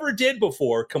he never did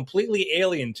before, completely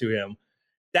alien to him.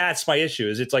 That's my issue.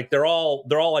 Is it's like they're all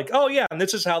like, oh yeah, and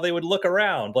this is how they would look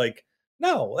around. Like,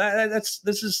 no,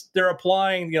 they're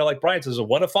applying, like Brian says, a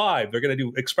 1 to 5. They're going to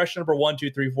do expression number 1,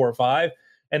 2, 3, 4, 5,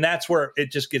 and that's where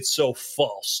it just gets so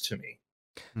false to me.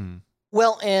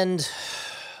 Well, and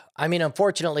I mean,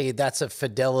 unfortunately, that's a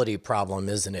fidelity problem,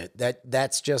 isn't it?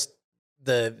 That's just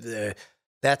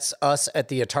that's us at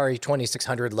the Atari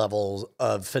 2600 level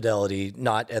of fidelity,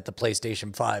 not at the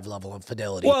PlayStation 5 level of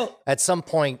fidelity. Well, at some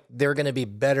point, they're going to be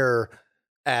better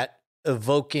at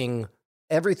evoking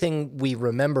everything we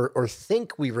remember or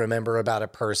think we remember about a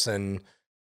person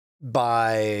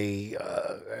by,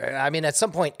 at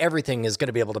some point, everything is going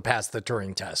to be able to pass the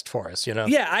Turing test for us,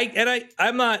 Yeah,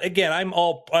 I'm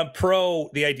pro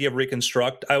the idea of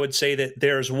reconstruct. I would say that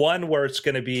there's one where it's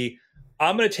going to be,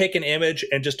 I'm going to take an image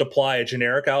and just apply a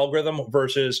generic algorithm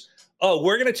versus,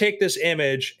 we're going to take this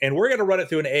image and we're going to run it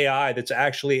through an AI that's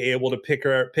actually able to pick,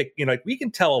 we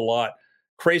can tell a lot,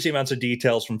 crazy amounts of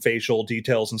details from facial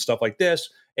details and stuff like this.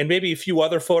 And maybe a few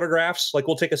other photographs, like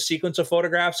we'll take a sequence of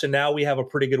photographs and now we have a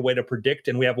pretty good way to predict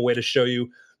and we have a way to show you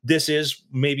this is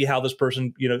maybe how this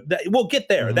person, we'll get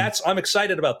there. Mm-hmm. I'm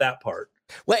excited about that part.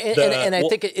 Well, and I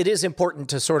think it is important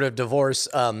to sort of divorce.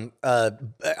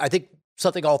 I think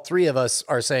something all three of us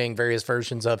are saying various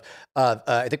versions of,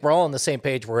 I think we're all on the same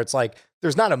page where it's like,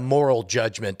 there's not a moral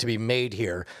judgment to be made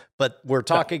here, but we're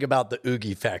talking about the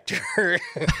oogie factor.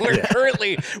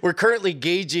 We're currently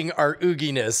gauging our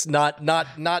ooginess, not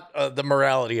the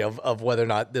morality of whether or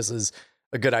not this is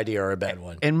a good idea or a bad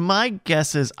one. And my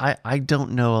guess is I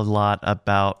don't know a lot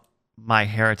about my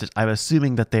heritage. I'm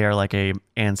assuming that they are like a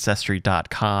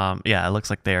ancestry.com. Yeah, it looks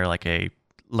like they're like a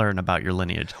learn about your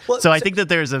lineage. Well, so I think that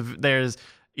there's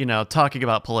talking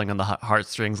about pulling on the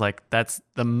heartstrings, like that's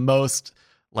the most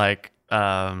like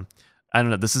I don't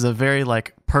know, this is a very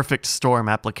like perfect storm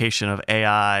application of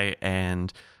AI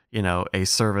and a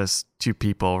service to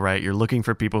people, right? You're looking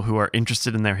for people who are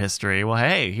interested in their history. Well,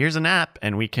 hey, here's an app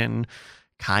and we can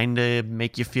kind of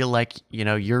make you feel like,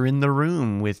 you're in the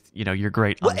room with, your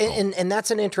great uncle. Well, and that's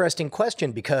an interesting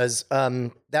question because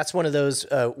that's one of those,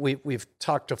 we've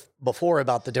talked before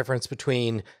about the difference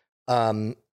between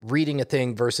reading a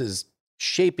thing versus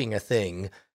shaping a thing.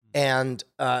 And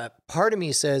part of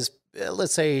me says,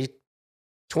 let's say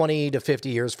 20 to 50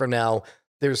 years from now,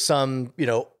 there's some,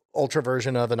 ultra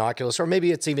version of an Oculus, or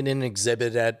maybe it's even in an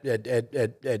exhibit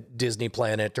at Disney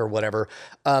Planet or whatever.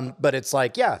 But it's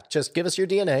like, yeah, just give us your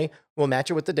DNA. We'll match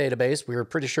it with the database. We're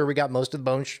pretty sure we got most of the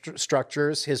bone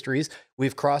structures, histories.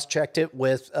 We've cross-checked it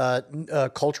with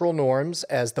cultural norms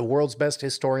as the world's best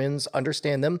historians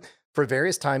understand them for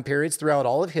various time periods throughout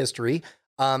all of history.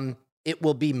 It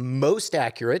will be most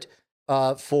accurate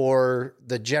for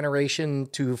the generation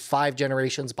to 5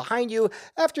 generations behind you.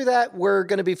 After that, we're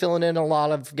going to be filling in a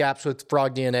lot of gaps with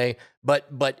frog DNA, but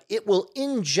it will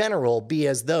in general be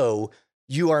as though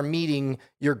you are meeting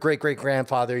your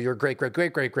great-great-grandfather, your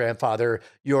great-great-great-great-grandfather,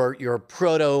 your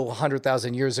proto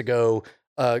 100,000 years ago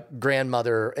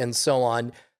grandmother, and so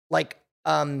on. Like,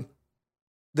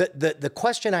 the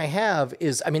question I have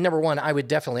is, I mean, number one, I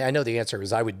know the answer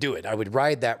is I would do it. I would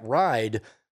ride that ride,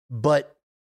 but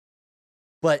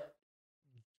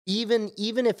even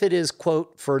if it is,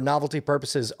 quote, for novelty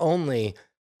purposes only,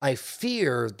 I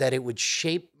fear that it would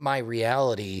shape my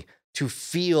reality to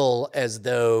feel as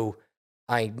though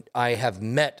I have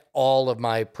met all of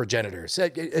my progenitors.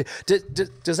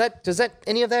 Does that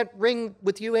any of that ring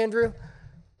with you, Andrew?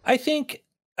 I think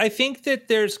that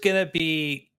there's going to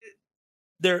be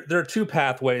there are 2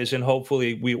 pathways, and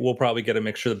hopefully we'll probably get a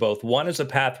mixture of both. One is a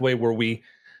pathway where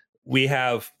we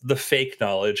have the fake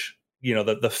knowledge.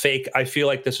 The fake, I feel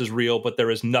like this is real, but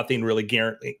there is nothing really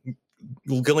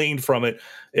gleaned from it.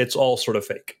 It's all sort of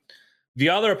fake. The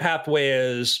other pathway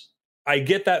is I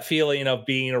get that feeling of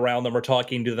being around them or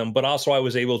talking to them, but also I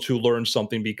was able to learn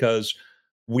something because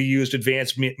we used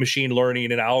advanced machine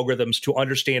learning and algorithms to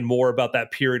understand more about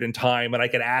that period in time. And I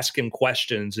could ask him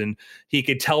questions and he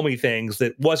could tell me things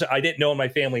that I didn't know in my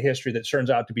family history that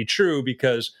turns out to be true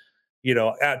because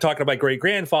talking to my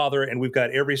great-grandfather, and we've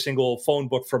got every single phone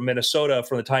book from Minnesota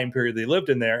from the time period they lived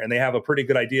in there, and they have a pretty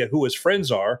good idea who his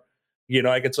friends are.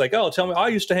 It's like, oh, tell me, I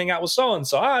used to hang out with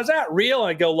so-and-so. Is that real? And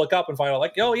I go look up and find out,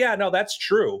 like, oh, yeah, no, that's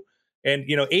true. And,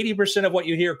 80% of what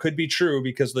you hear could be true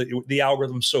because the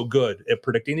algorithm's so good at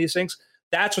predicting these things.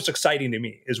 That's what's exciting to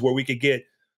me, is where we could get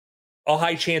a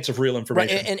high chance of real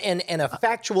information. Right, and a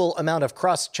factual amount of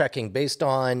cross-checking based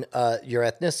on your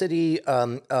ethnicity,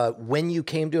 when you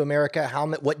came to America,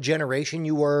 what generation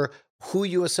you were, who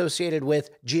you associated with,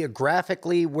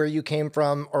 geographically where you came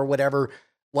from, or whatever.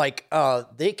 Like,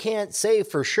 they can't say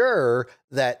for sure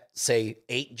that, say,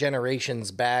 8 generations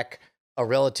back, a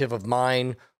relative of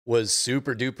mine was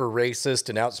super duper racist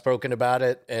and outspoken about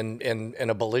it and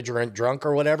a belligerent drunk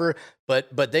or whatever.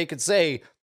 But they could say,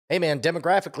 hey man,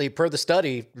 demographically per the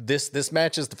study, this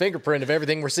matches the fingerprint of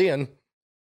everything we're seeing.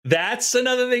 That's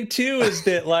another thing too, is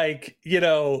that like,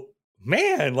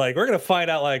 man, like we're going to find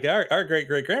out like our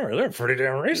great-great-grandmother, they're pretty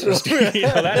damn racist.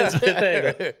 That is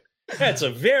the thing. That's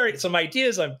some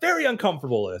ideas I'm very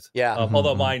uncomfortable with. Yeah.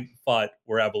 Although mine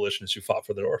were abolitionists who fought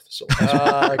for the North. So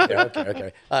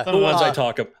okay. The ones I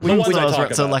talk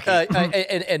about.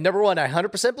 And number one, I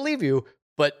 100% believe you.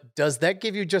 But does that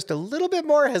give you just a little bit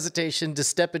more hesitation to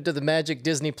step into the magic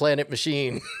Disney Planet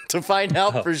machine to find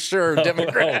out for sure?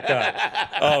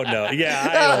 Oh no,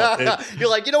 yeah. You're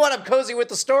like, you know what? I'm cozy with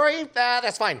the story.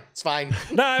 That's fine. It's fine.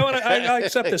 No, I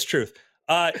accept this truth.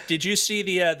 Did you see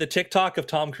the TikTok of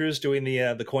Tom Cruise doing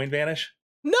the coin vanish?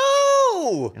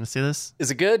 No. Gonna see this? Is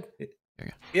it good?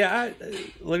 Yeah.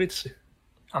 Let me see.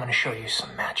 I'm gonna show you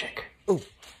some magic. Ooh.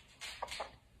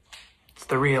 It's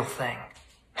the real thing.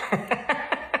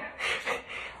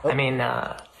 I mean,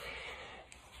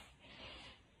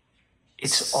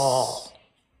 it's all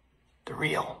the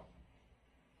real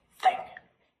thing.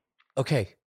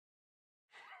 Okay.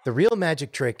 The real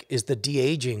magic trick is the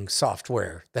de-aging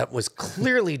software that was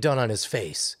clearly done on his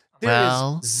face. There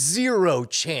is zero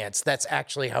chance that's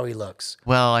actually how he looks.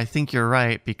 Well, I think you're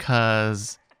right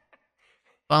because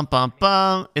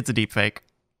it's a deep fake.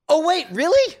 Oh, wait,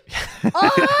 really?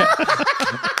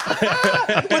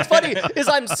 What's funny is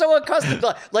I'm so accustomed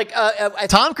to, like,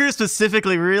 Tom Cruise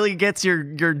specifically really gets your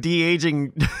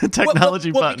de-aging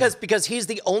technology well, button. because he's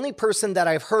the only person that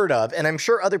I've heard of, and I'm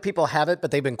sure other people have it,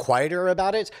 but they've been quieter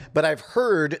about it. But I've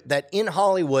heard that in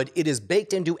Hollywood, it is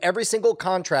baked into every single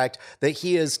contract that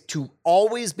he is to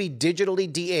always be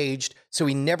digitally de-aged, so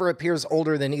he never appears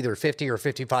older than either 50 or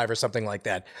 55 or something like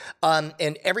that.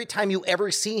 And every time you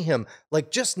ever see him,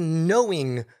 like, just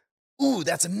knowing, ooh,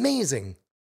 that's amazing.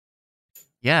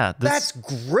 Yeah, That's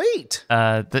great.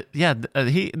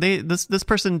 This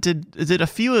person did a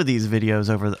few of these videos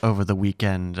over the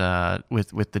weekend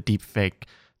with the deep fake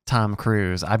Tom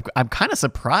Cruise. I'm kind of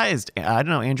surprised. I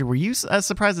don't know, Andrew, were you as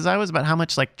surprised as I was about how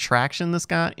much like traction this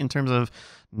got in terms of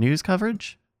news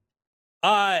coverage?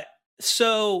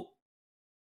 So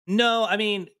no, I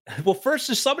mean, well,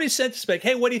 first somebody said to me, like,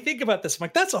 hey, what do you think about this? I'm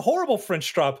like, that's a horrible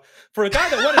French drop for a guy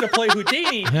that wanted to play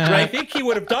Houdini. Right? I think he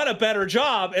would have done a better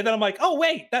job. And then I'm like, oh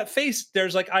wait, that face,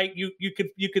 there's like, you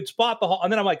could spot the whole,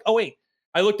 and then I'm like, oh wait,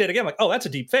 I looked at it again, I'm like, oh, that's a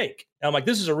deep fake. And I'm like,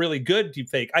 this is a really good deep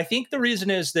fake. I think the reason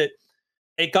is that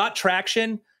it got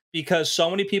traction because so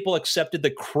many people accepted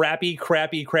the crappy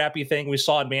thing we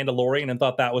saw in Mandalorian and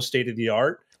thought that was state of the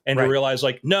art. And Right. to realize,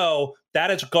 like, no, that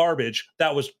is garbage.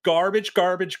 That was garbage.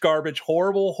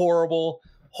 Horrible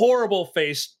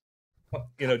face.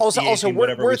 You know. Also,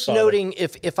 whatever we worth saw noting,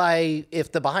 if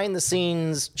the behind the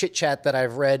scenes chit chat that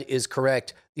I've read is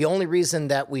correct, the only reason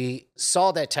that we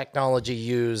saw that technology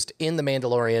used in The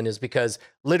Mandalorian is because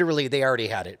literally they already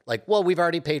had it. Like, well, we've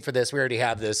already paid for this. We already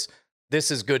have this.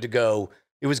 This is good to go.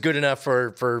 It was good enough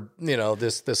for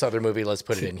this other movie. Let's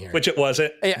put it in here. Which it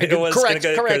wasn't. It was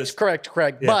correct.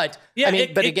 Yeah. But Yeah, I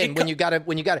mean, when you got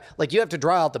to like, you have to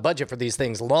draw out the budget for these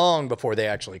things long before they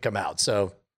actually come out.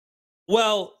 So,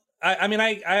 well, I mean,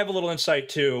 I have a little insight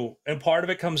too, and part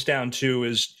of it comes down to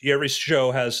is every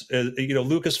show has,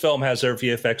 Lucasfilm has their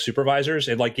VFX supervisors,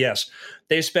 and like, yes,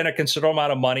 they spend a considerable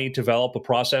amount of money to develop a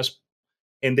process.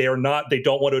 And they don't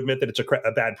want to admit that it's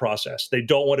a bad process. They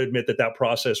don't want to admit that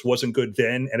process wasn't good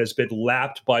then and has been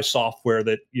lapped by software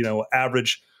that,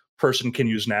 average person can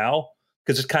use now,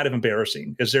 because it's kind of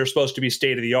embarrassing, because they're supposed to be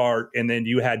state of the art. And then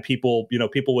you had people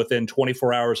within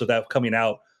 24 hours of that coming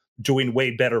out doing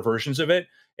way better versions of it.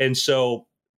 And so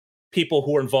people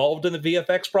who are involved in the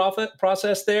VFX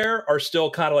process there are still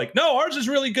kind of like, no, ours is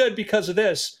really good because of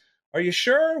this. Are you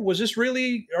sure? Are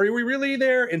we really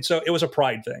there? And so it was a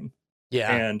pride thing.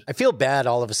 yeah, And I feel bad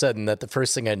all of a sudden that the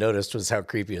first thing I noticed was how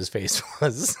creepy his face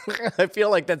was. I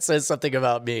feel like that says something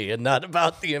about me and not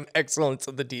about the excellence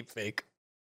of the deep fake.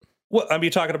 what, I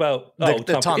mean, talking about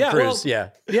The Tom Cruise, yeah.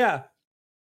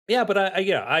 But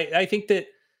I think that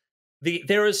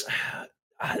there is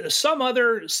some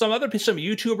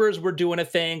YouTubers were doing a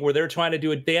thing where they're trying to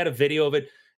do it. They had a video of it,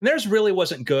 and theirs really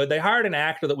wasn't good. They hired an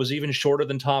actor that was even shorter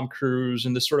than Tom Cruise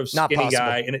and this sort of skinny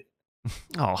guy, and it.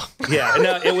 Oh, Yeah,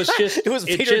 no, it was just It was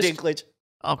Peter Dinklage.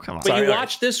 oh, come on. But you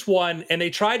watch this one, and they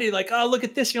try to like, oh, look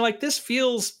at this, and you're like, this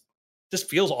feels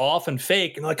off and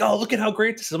fake, and like, oh, look at how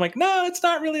great this is. I'm like, no, it's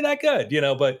not really that good,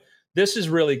 But this is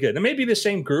really good. And maybe the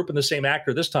same group and the same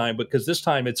actor this time, because this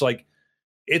time it's like,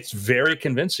 it's very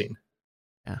convincing.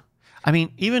 Yeah. I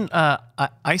mean, even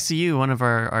ICU, one of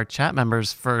our chat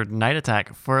members for Night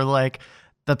Attack, for like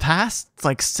the past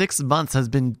like 6 months has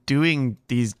been doing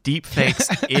these deep fakes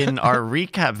in our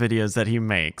recap videos that he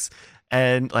makes.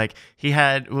 And like he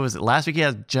had, what was it, last week he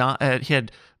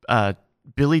had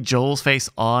Billy Joel's face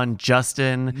on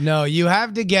Justin. No, we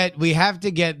have to get the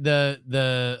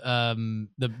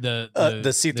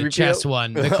C-3PO? chess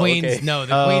one. The Queen's Okay.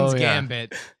 the Queen's yeah.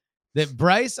 Gambit. That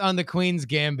Bryce on the Queen's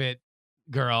Gambit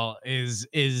girl is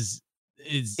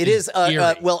eerie.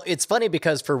 well, it's funny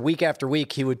because for week after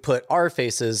week he would put our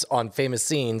faces on famous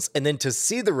scenes, and then to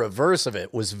see the reverse of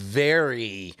it was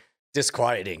very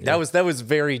disquieting. Yeah. That was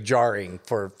very jarring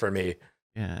for me.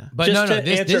 Yeah. But Just no, to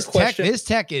answer this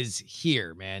tech is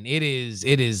here, man. It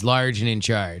is large and in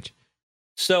charge.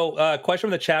 So, question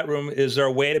from the chat room: is there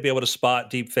a way to be able to spot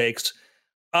deep fakes?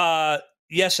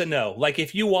 Yes and no. Like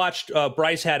if you watched,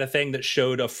 Bryce had a thing that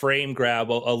showed a frame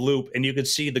grab, a loop, and you could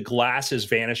see the glasses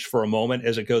vanish for a moment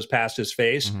as it goes past his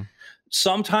face. Mm-hmm.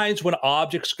 Sometimes when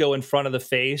objects go in front of the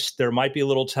face, there might be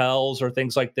little tells or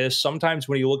things like this. Sometimes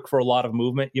when you look for a lot of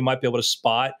movement, you might be able to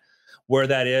spot where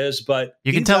that is. But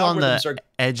You can these tell on the algorithms are-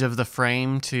 edge of the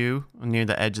frame too, near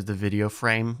the edge of the video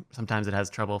frame. Sometimes it has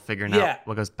trouble figuring Yeah. out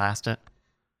what goes past it.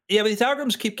 Yeah, but these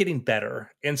algorithms keep getting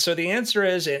better. And so the answer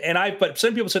is, but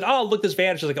some people said, oh, look, this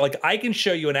Vanish is like I can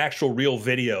show you an actual real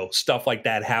video, stuff like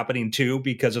that happening too,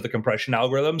 because of the compression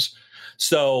algorithms.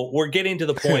 So we're getting to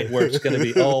the point where it's going to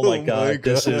be, oh my God,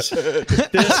 this is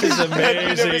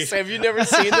amazing. Have you never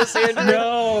seen this, Andrew?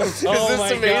 No. Is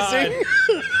this amazing?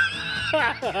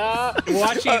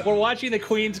 We're watching the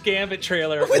Queen's Gambit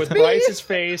trailer with Bryce's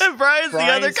face. And Brian's the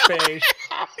other guy. Face.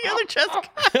 The other chess guy.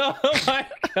 Oh my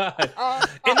God.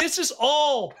 And this is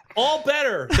all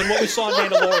better than what we saw in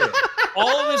Mandalorian.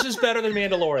 All of this is better than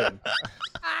Mandalorian.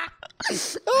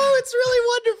 Oh, it's really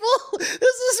wonderful.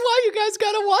 This is why you guys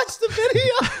got to watch the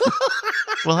video.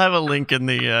 We'll have a link in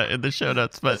the show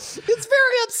notes, but It's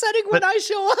very upsetting when I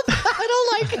show up. I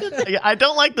don't like it. yeah, I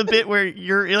don't like the bit where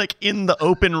you're like in the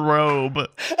open robe.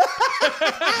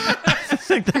 I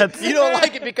think that's You don't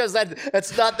like it because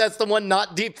that's the one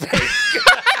not deep fake.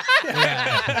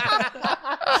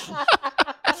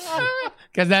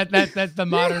 Because that's the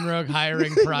modern rogue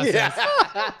hiring process.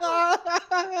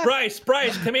 Bryce,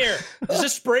 come here. Does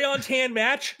this spray on tan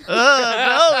match?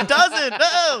 no, it doesn't.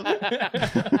 No.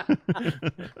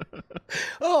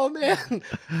 Oh man.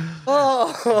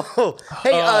 Oh.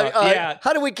 Hey, yeah.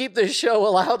 how do we keep this show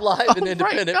allowed live and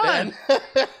independent, man?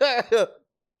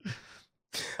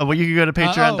 Well, you can go to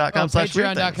patreon.com/weird things.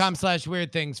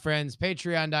 Patreon.com/weird things, friends.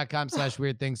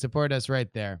 Patreon.com/weird things. Support us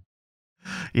right there.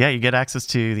 Yeah, you get access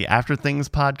to the After Things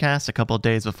podcast a couple of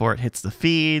days before it hits the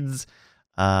feeds,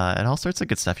 and all sorts of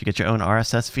good stuff. You get your own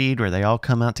RSS feed where they all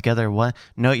come out together.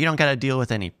 No, you don't got to deal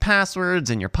with any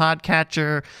passwords in your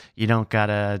podcatcher. You don't got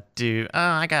to do,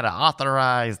 I got to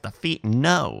authorize the feed.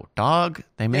 No, dog.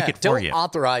 They make it for you. Don't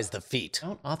authorize the feet.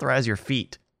 Don't authorize your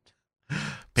feet.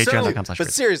 Patreon.com/weird.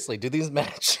 But seriously, do these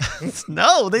match?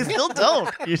 No, they still don't.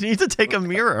 You need to take a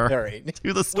mirror All right.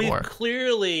 to the store. We've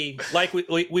clearly,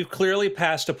 we've clearly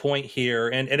passed a point here,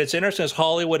 and it's interesting as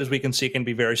Hollywood, as we can see, can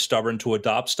be very stubborn to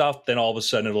adopt stuff. Then all of a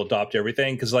sudden, it'll adopt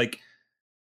everything because, like,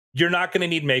 you're not going to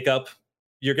need makeup.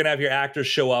 You're going to have your actors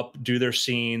show up, do their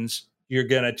scenes. You're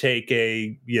going to take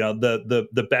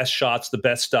the best shots, the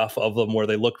best stuff of them where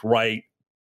they look right,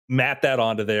 map that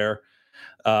onto there.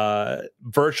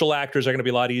 Virtual actors are going to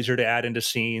be a lot easier to add into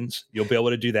scenes. You'll be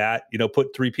able to do that,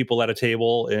 put 3 people at a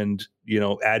table and,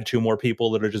 add 2 more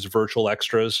people that are just virtual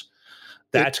extras.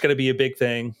 That's going to be a big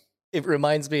thing. It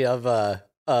reminds me of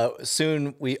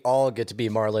soon we all get to be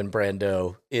Marlon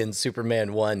Brando in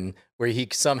Superman 1, where he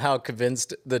somehow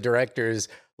convinced the directors,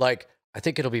 like, I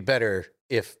think it'll be better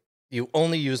if you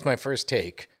only use my first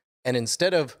take. And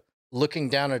instead of looking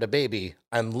down at a baby,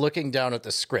 I'm looking down at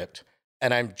the script.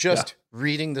 And I'm just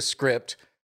reading the script,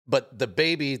 but the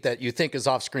baby that you think is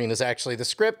off screen is actually the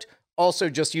script. Also,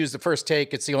 just use the first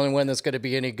take. It's the only one that's going to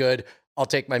be any good. I'll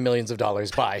take my millions of dollars.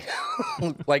 Bye.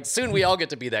 Like, soon we all get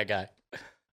to be that guy.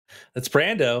 That's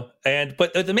Brando.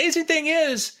 But the amazing thing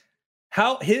is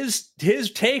how his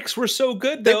takes were so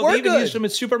good, though. They even used them in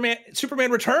Superman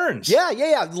Returns.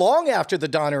 Yeah. Long after the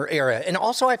Donner era. And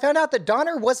also, I found out that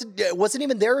Donner wasn't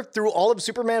even there through all of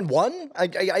Superman 1.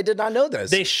 I did not know this.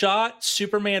 They shot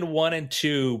Superman 1 and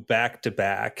 2 back to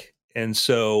back. And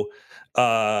so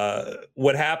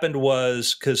what happened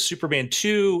was, because Superman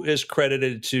 2 is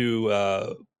credited to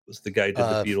was the guy who did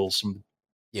the Beatles.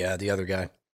 Yeah, the other guy.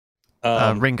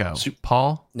 Ringo.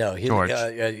 Paul? No, George.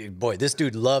 Boy, this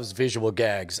dude loves visual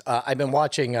gags. I've been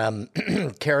watching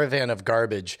Caravan of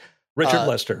Garbage. Richard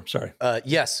Lester, sorry.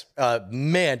 Yes.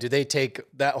 Man, do they take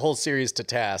that whole series to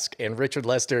task, and Richard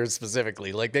Lester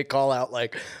specifically. Like, they call out,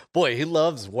 like, boy, he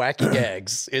loves wacky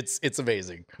gags. It's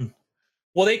amazing.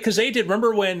 Well, because they did.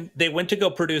 Remember when they went to go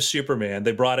produce Superman,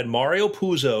 they brought in Mario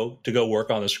Puzo to go work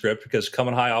on the script because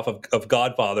coming high off of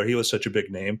Godfather, he was such a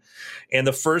big name. And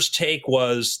the first take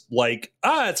was like,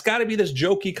 it's got to be this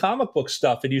jokey comic book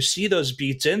stuff. And you see those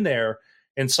beats in there,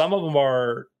 and some of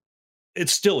them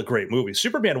it's still a great movie.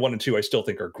 Superman 1 and 2, I still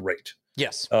think are great.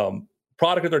 Yes.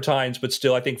 Product of their times, but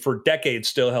still, I think for decades,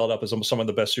 still held up as some of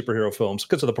the best superhero films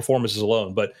because of the performances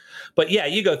alone. But yeah,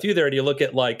 you go through there and you look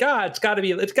at like, it's got to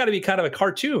be kind of a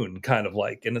cartoon, kind of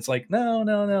like, and it's like,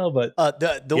 no. But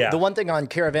the one thing on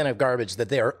Caravan of Garbage that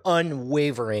they are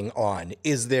unwavering on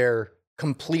is their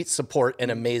complete support and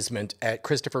amazement at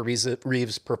Christopher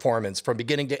Reeve's performance from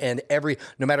beginning to end.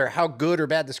 No matter how good or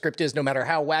bad the script is, no matter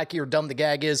how wacky or dumb the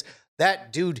gag is,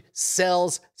 that dude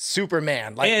sells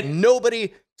Superman like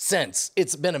nobody since.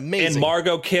 It's been amazing. And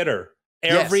Margot Kidder,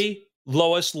 every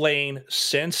Lois Lane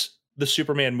since the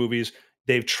Superman movies,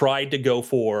 they've tried to go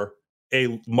for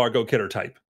a Margot Kidder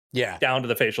type. Yeah. Down to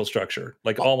the facial structure.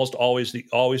 Like almost always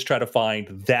try to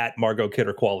find that Margot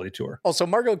Kidder quality to her. Also,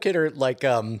 Margot Kidder, like,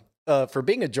 for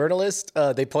being a journalist,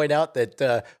 they point out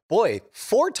that, boy,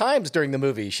 4 times during the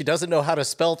movie, she doesn't know how to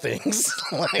spell things.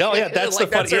 Like, Oh, yeah, that's the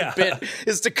that's funny- her bit,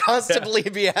 is to constantly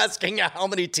be asking how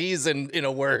many T's in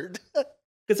a word.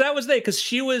 Because that was because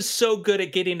she was so good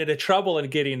at getting into trouble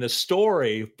and getting the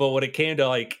story, but when it came to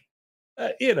like,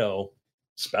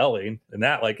 spelling and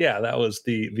that, like, yeah, that was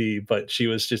but she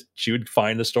would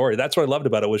find the story. That's what I loved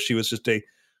about it, was she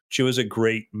was a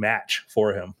great match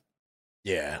for him.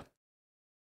 Yeah.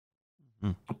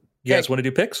 You guys want to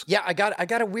do picks? Yeah, I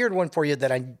got a weird one for you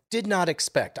that I did not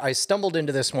expect. I stumbled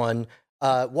into this one,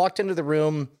 walked into the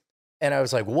room, and I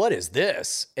was like, "What is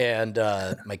this?" And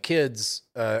my kids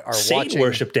are Satan watching.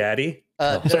 worship, Daddy.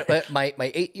 My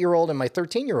 8-year-old and my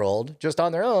 13-year-old, just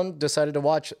on their own, decided to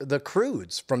watch The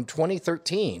Croods from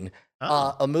 2013,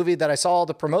 a movie that I saw all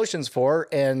the promotions for,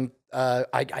 and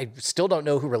I still don't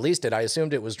know who released it. I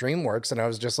assumed it was DreamWorks, and I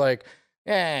was just like,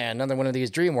 another one of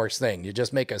these DreamWorks thing. You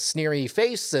just make a sneery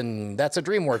face, and that's a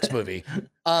DreamWorks movie.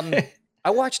 I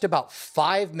watched about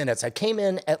 5 minutes. I came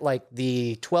in at like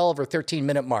the 12 or 13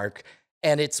 minute mark,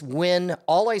 and it's when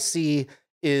all I see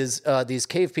is these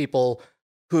cave people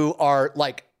who are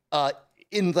like,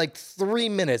 in like 3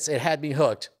 minutes, it had me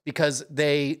hooked because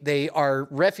they are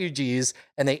refugees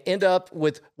and they end up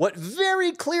with what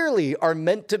very clearly are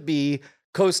meant to be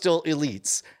coastal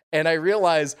elites. And I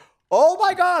realize, oh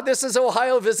my God, this is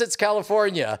Ohio Visits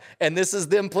California. And this is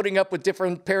them putting up with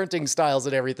different parenting styles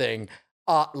and everything.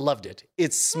 Loved it.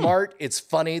 It's smart. It's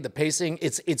funny. The pacing,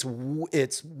 it's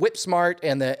whip smart,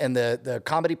 and the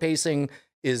comedy pacing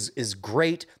is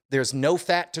great. There's no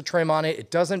fat to trim on it.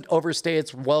 It doesn't overstay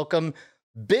its welcome.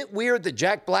 Bit weird that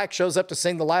Jack Black shows up to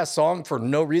sing the last song for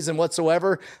no reason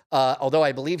whatsoever. Although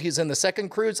I believe he's in the second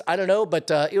Croods. I don't know, but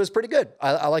it was pretty good.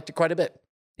 I liked it quite a bit.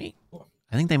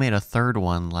 I think they made a third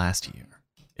one last year.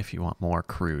 If you want more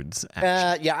Croods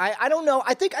action. Yeah, I don't know.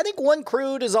 I think one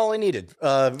Crude is all I needed.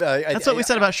 That's what we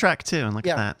said about Shrek too, and look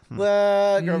at that.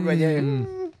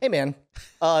 Hey man,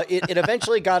 it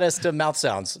eventually got us to mouth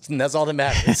sounds, and that's all that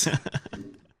matters.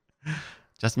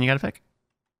 Justin, you got a pick?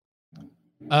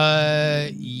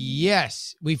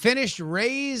 Yes, we finished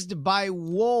Raised by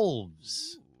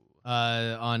Wolves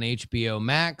on HBO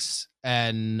Max,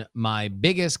 and my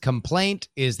biggest complaint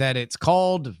is that it's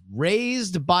called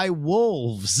Raised by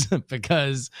Wolves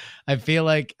because I feel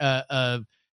like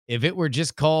if it were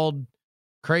just called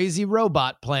Crazy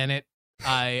Robot Planet,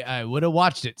 I would have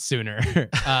watched it sooner.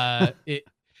 It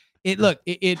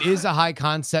is a high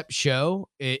concept show,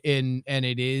 and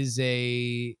it is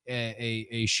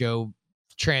a show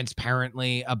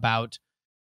transparently about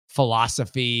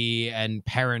philosophy and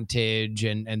parentage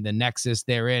and the nexus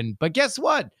therein. But guess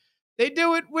what? They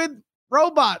do it with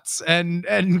robots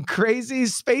and crazy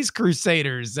space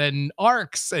crusaders and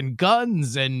arcs and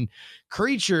guns and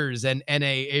creatures and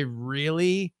a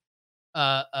really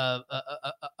a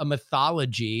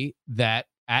mythology that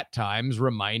at times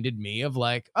reminded me of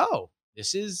like, oh,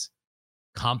 this is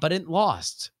Competent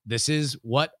Lost. This is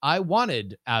what I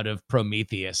wanted out of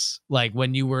Prometheus. Like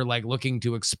when you were like looking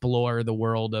to explore the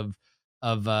world of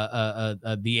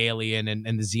the alien and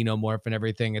the xenomorph and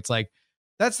everything. It's like,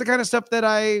 that's the kind of stuff that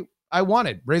I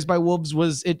wanted. Raised by Wolves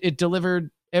was it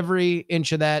delivered every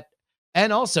inch of that.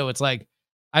 And also it's like,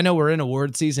 I know we're in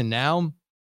award season now.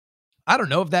 I don't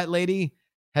know if that lady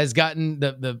has gotten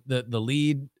the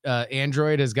lead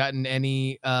android has gotten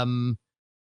any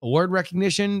award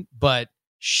recognition, but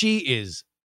she is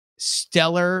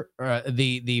stellar.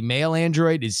 The male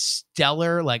android is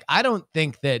stellar. Like, I don't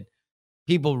think that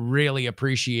people really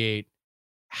appreciate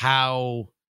how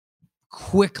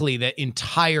quickly the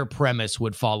entire premise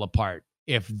would fall apart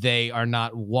if they are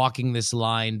not walking this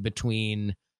line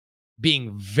between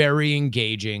being very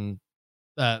engaging,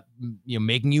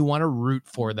 making you want to root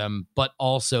for them, but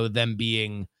also them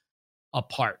being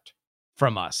apart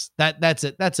from us. That's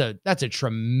a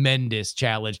tremendous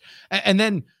challenge. And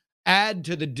then add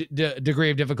to the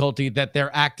degree of difficulty that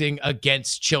they're acting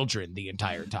against children the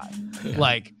entire time.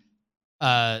 Like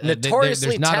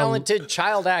notoriously talented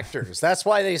child actors. That's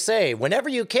why they say whenever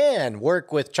you can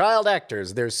work with child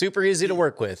actors, they're super easy to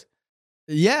work with.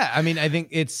 Yeah, I mean, I think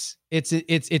it's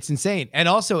insane, and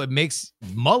also it makes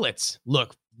mullets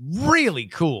look really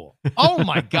cool. Oh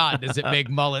my God, does it make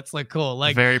mullets look cool?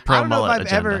 Like, very pro mullet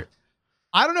agenda.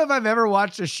 I don't know if I've ever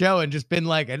watched a show and just been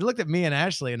like, I looked at me and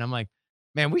Ashley and I'm like,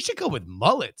 man, we should go with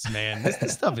mullets, man.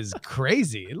 This stuff is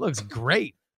crazy. It looks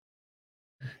great.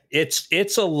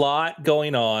 It's a lot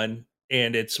going on,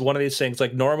 and it's one of these things.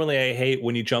 Like, normally I hate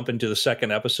when you jump into the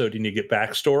second episode and you get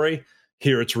backstory.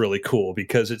 Here it's really cool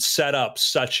because it's set up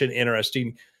such an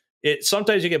interesting.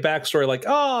 sometimes you get backstory like,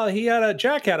 oh,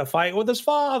 Jack had a fight with his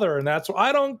father, and that's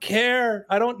I don't care.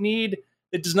 I don't need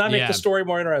it. Does not make the story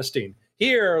more interesting.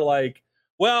 Here, like,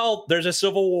 well, there's a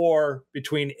civil war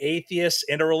between atheists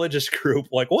and a religious group.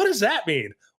 Like, what does that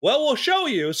mean? Well, we'll show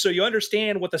you so you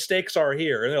understand what the stakes are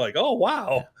here. And they're like, oh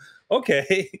wow,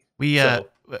 okay.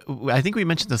 I think we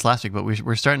mentioned this last week, but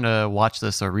we're starting to watch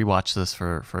this or rewatch this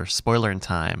for Spoiler in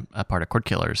Time, a part of Cord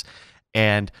Killers,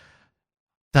 and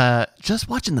just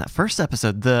watching that first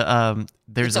episode,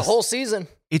 there's a whole season.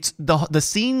 It's the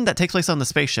scene that takes place on the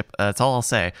spaceship. That's all I'll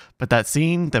say. But that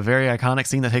scene, the very iconic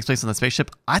scene that takes place on the spaceship,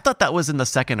 I thought that was in the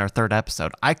second or third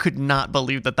episode. I could not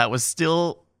believe that was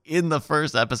still in the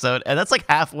first episode, and that's like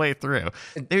halfway through.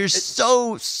 There's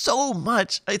so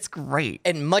much. It's great.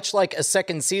 And much like a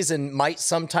second season might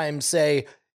sometimes say,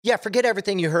 yeah, forget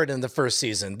everything you heard in the first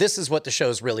season. This is what the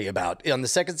show's really about. On the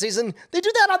second season, they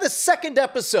do that on the second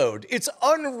episode. It's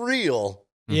unreal.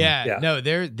 Yeah. No,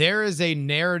 there is a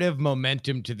narrative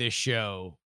momentum to this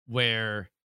show where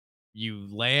you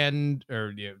land,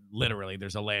 or literally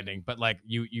there's a landing, but like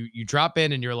you drop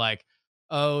in and you're like,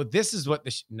 oh, this is what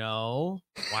no.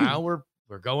 Wow,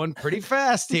 we're going pretty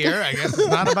fast here. I guess it's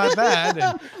not about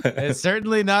that. And it's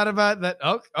certainly not about that.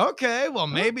 Okay, well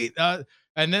maybe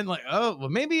and then like, oh, well,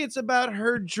 maybe it's about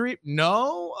her dream.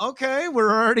 No, okay,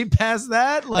 we're already past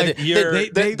that. Like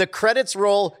the credits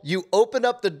roll. You open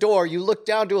up the door. You look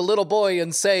down to a little boy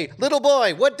and say, "Little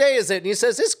boy, what day is it?" And he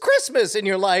says, "It's Christmas." And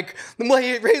you're like,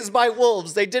 "Raised by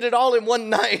Wolves. They did it all in one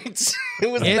night." It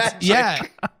was magic. Yeah,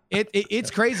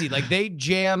 it's crazy. Like they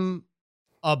jam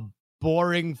a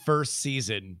boring first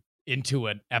season into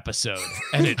an episode,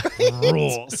 and it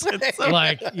rules. It's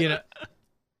like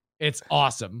it's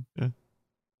awesome.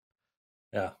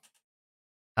 Yeah.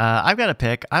 I've got a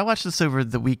pick. I watched this over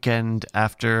the weekend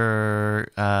after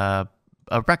a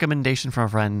recommendation from a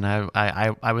friend.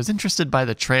 I was interested by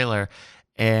the trailer,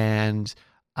 and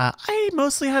I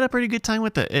mostly had a pretty good time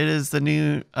with it. It is the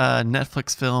new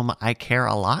Netflix film I Care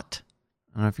a Lot.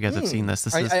 I don't know if you guys have seen this.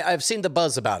 I've seen the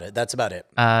buzz about it. That's about it.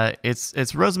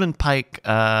 It's Rosamund Pike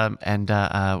and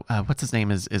what's his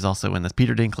name is also in this.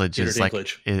 Peter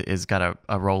Dinklage is got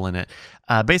a role in it.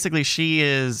 Basically, she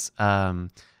is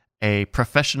a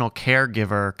professional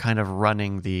caregiver, kind of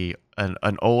running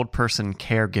an old person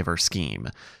caregiver scheme.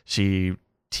 She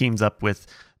teams up with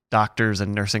doctors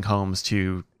and nursing homes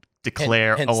to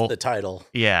declare hence the title.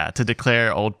 Yeah, to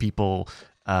declare old people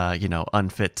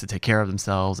unfit to take care of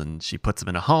themselves, and she puts them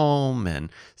in a home and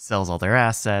sells all their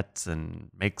assets and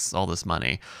makes all this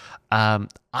money. I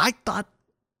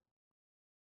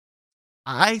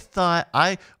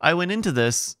went into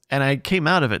this and I came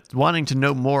out of it wanting to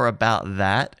know more about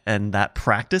that and that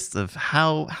practice of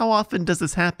how often does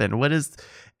this happen? What is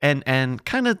and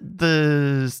kind of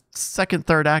the second,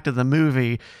 third act of the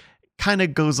movie kind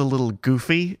of goes a little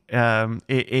goofy.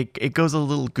 It goes a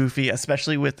little goofy,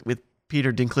 especially with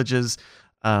Peter Dinklage's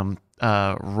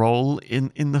role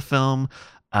in the film,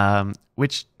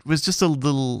 which was just a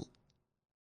little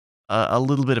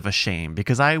bit of a shame,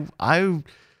 because I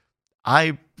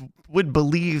would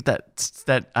believe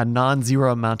that a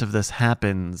non-zero amount of this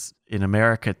happens in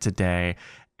America today,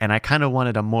 and I kind of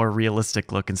wanted a more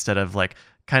realistic look instead of like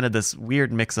kind of this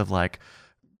weird mix of like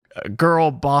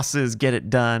girl bosses get it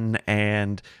done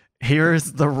and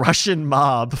here's the Russian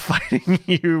mob fighting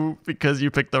you because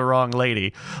you picked the wrong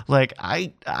lady. Like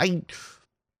I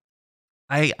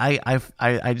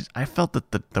felt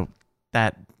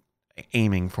that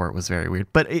aiming for it was very weird,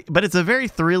 but it's a very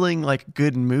thrilling, like,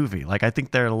 good movie. Like I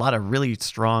think there are a lot of really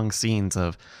strong scenes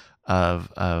of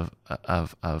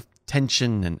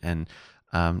tension and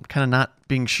kind of not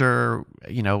being sure,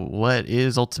 what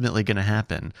is ultimately going to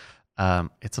happen.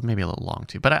 It's maybe a little long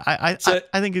too, but I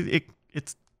think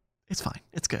it's fine.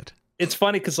 It's good. It's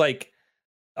funny because, like,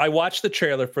 I watched the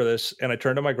trailer for this and I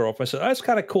turned to my girlfriend. I said, "Oh, that's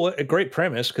kind of cool. A great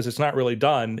premise because it's not really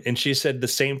done." And she said the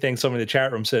same thing. Someone in the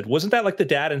chat room said, "Wasn't that like the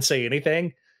Dad and Say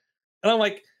Anything?" And I'm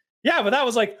like, yeah, but that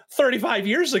was like 35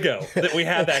 years ago that we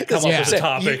had that come up as a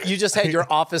topic. You just had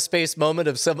your Office Space moment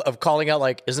of calling out,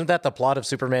 like, isn't that the plot of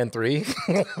Superman 3?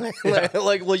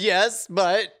 Like, well, yes,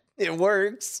 but it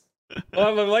works.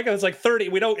 Well, like it's like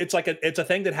 30. It's a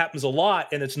thing that happens a lot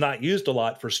and it's not used a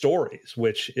lot for stories,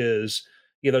 which is,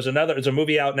 there's a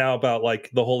movie out now about like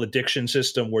the whole addiction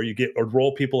system where you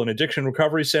enroll people in addiction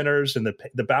recovery centers and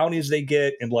the bounties they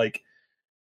get. And like,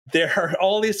 there are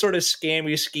all these sort of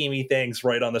schemy things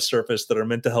right on the surface that are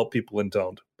meant to help people and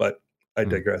don't, but I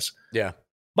digress. Yeah.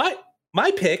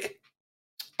 My pick,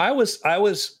 I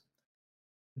was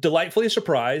delightfully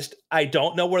surprised. I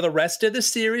don't know where the rest of the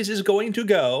series is going to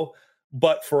go,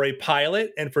 but for a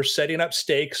pilot and for setting up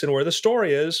stakes and where the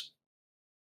story is,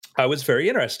 I was very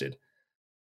interested.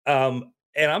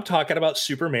 And I'm talking about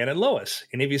Superman and Lois.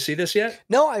 Any of you see this yet?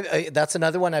 No, that's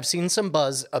another one I've seen some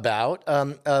buzz about.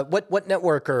 What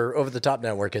network or over-the-top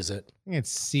network is it? I think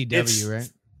it's CW,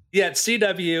 right? Yeah, it's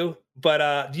CW,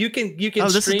 but you can. Oh,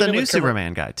 this is stream the it new with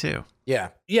Superman guy too. Yeah.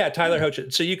 Tyler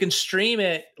Hoechlin. So you can stream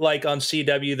it like on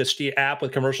CW, the app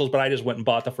with commercials. But I just went and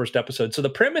bought the first episode. So the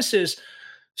premise is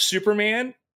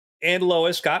Superman and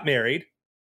Lois got married,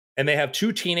 and they have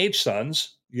 2 teenage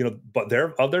sons. But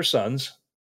they're of their sons.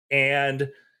 And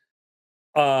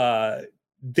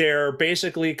they're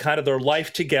basically kind of their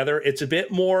life together. It's a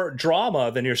bit more drama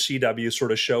than your CW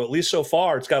sort of show, at least so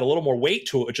far. It's got a little more weight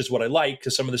to it, which is what I like,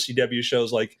 because some of the CW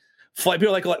shows, like people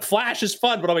are like Flash is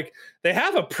fun, but I'm like, they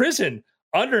have a prison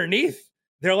underneath.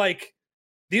 They're like,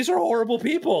 these are horrible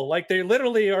people. Like, they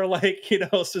literally are like,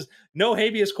 no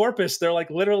habeas corpus. They're like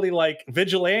literally like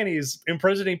vigilantes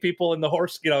imprisoning people in the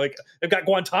horse. Like they've got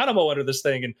Guantanamo under this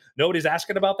thing, and nobody's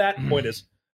asking about that. Point is,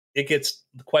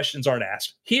 the questions aren't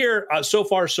asked here. So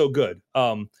far, so good.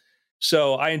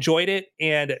 So I enjoyed it.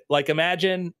 And like,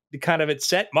 imagine it's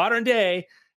set modern day,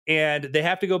 and they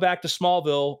have to go back to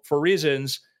Smallville for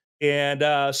reasons. And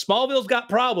Smallville's got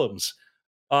problems.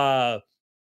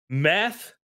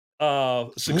 Meth,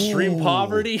 extreme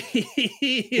poverty.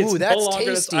 Ooh, that's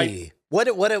tasty. What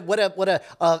a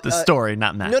the story,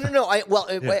 not meth. No.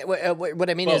 What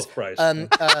I mean is,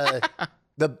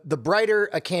 the brighter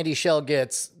a candy shell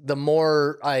gets, the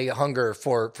more I hunger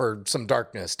for some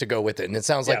darkness to go with it. And it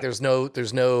sounds like there's no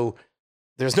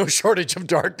shortage of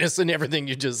darkness in everything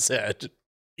you just said.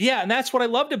 Yeah, and that's what I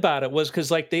loved about it, was because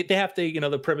like they have to,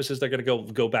 the premise is they're going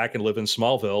to go back and live in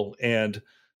Smallville, and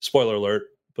spoiler alert,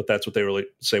 but that's what they really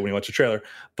say when you watch the trailer.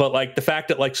 But like the fact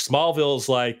that like Smallville's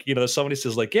like, somebody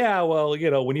says like, yeah, well,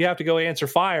 when you have to go answer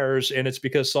fires, and it's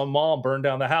because some mom burned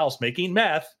down the house making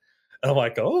meth. And I'm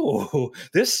like, oh,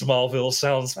 this Smallville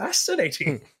sounds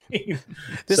fascinating.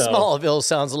 Smallville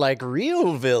sounds like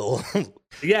Realville.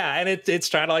 Yeah, and it's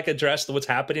trying to like address what's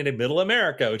happening in Middle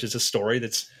America, which is a story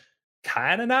that's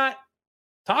kind of not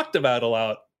talked about a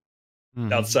lot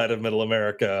outside of Middle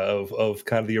America, of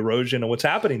kind of the erosion and what's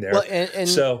happening there. Well, and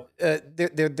so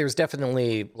there's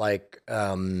definitely like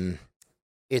I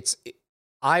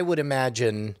would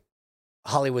imagine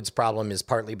Hollywood's problem is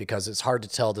partly because it's hard to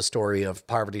tell the story of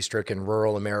poverty-stricken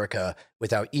rural America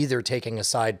without either taking a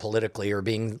side politically or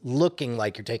looking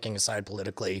like you're taking a side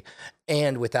politically,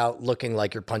 and without looking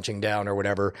like you're punching down or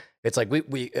whatever. It's like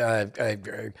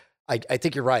I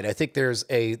think you're right. I think there's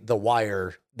The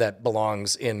Wire that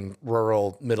belongs in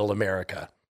rural Middle America.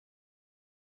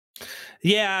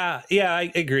 Yeah,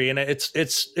 I agree, and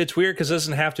it's weird because it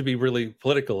doesn't have to be really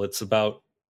political. It's about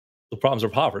the problems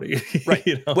of poverty, right?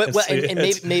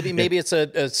 Maybe it's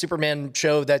a Superman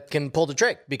show that can pull the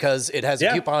trick because it has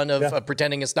a coupon of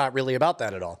pretending it's not really about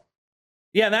that at all.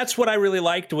 Yeah, and that's what I really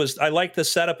liked. I liked the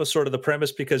setup of sort of the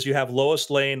premise, because you have Lois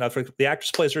Lane, the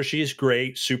actress plays her, she's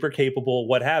great, super capable,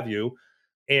 what have you,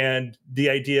 and the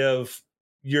idea of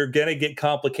you're gonna get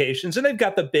complications, and they've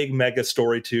got the big mega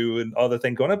story too and other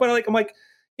thing going on. But I'm like,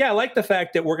 yeah, I like the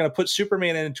fact that we're gonna put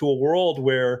Superman into a world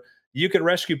where you can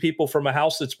rescue people from a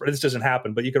house this doesn't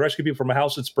happen, but you can rescue people from a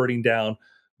house that's burning down,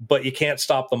 but you can't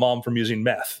stop the mom from using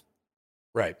meth.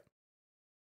 Right.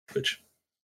 Which,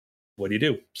 what do you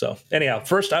do? So anyhow,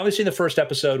 I only seen the first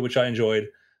episode, which I enjoyed.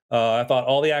 I thought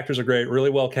all the actors are great, really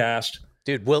well cast.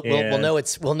 Dude, we'll know.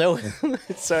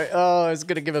 Sorry. Oh, I was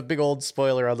going to give a big old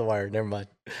spoiler on The Wire. Never mind.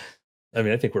 I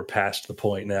mean, I think we're past the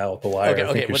point now with The Wire.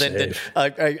 Okay. Well, then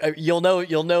you'll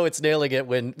know it's nailing it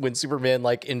when Superman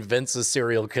like invents a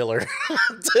serial killer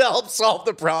to help solve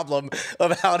the problem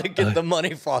of how to get the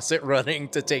money faucet running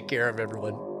to take care of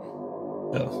everyone.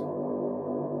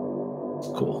 Oh,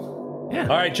 cool. Yeah.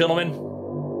 All right, gentlemen,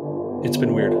 it's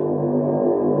been weird.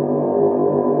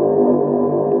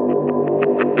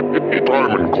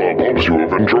 Diamond Club hopes you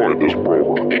have enjoyed this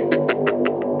program.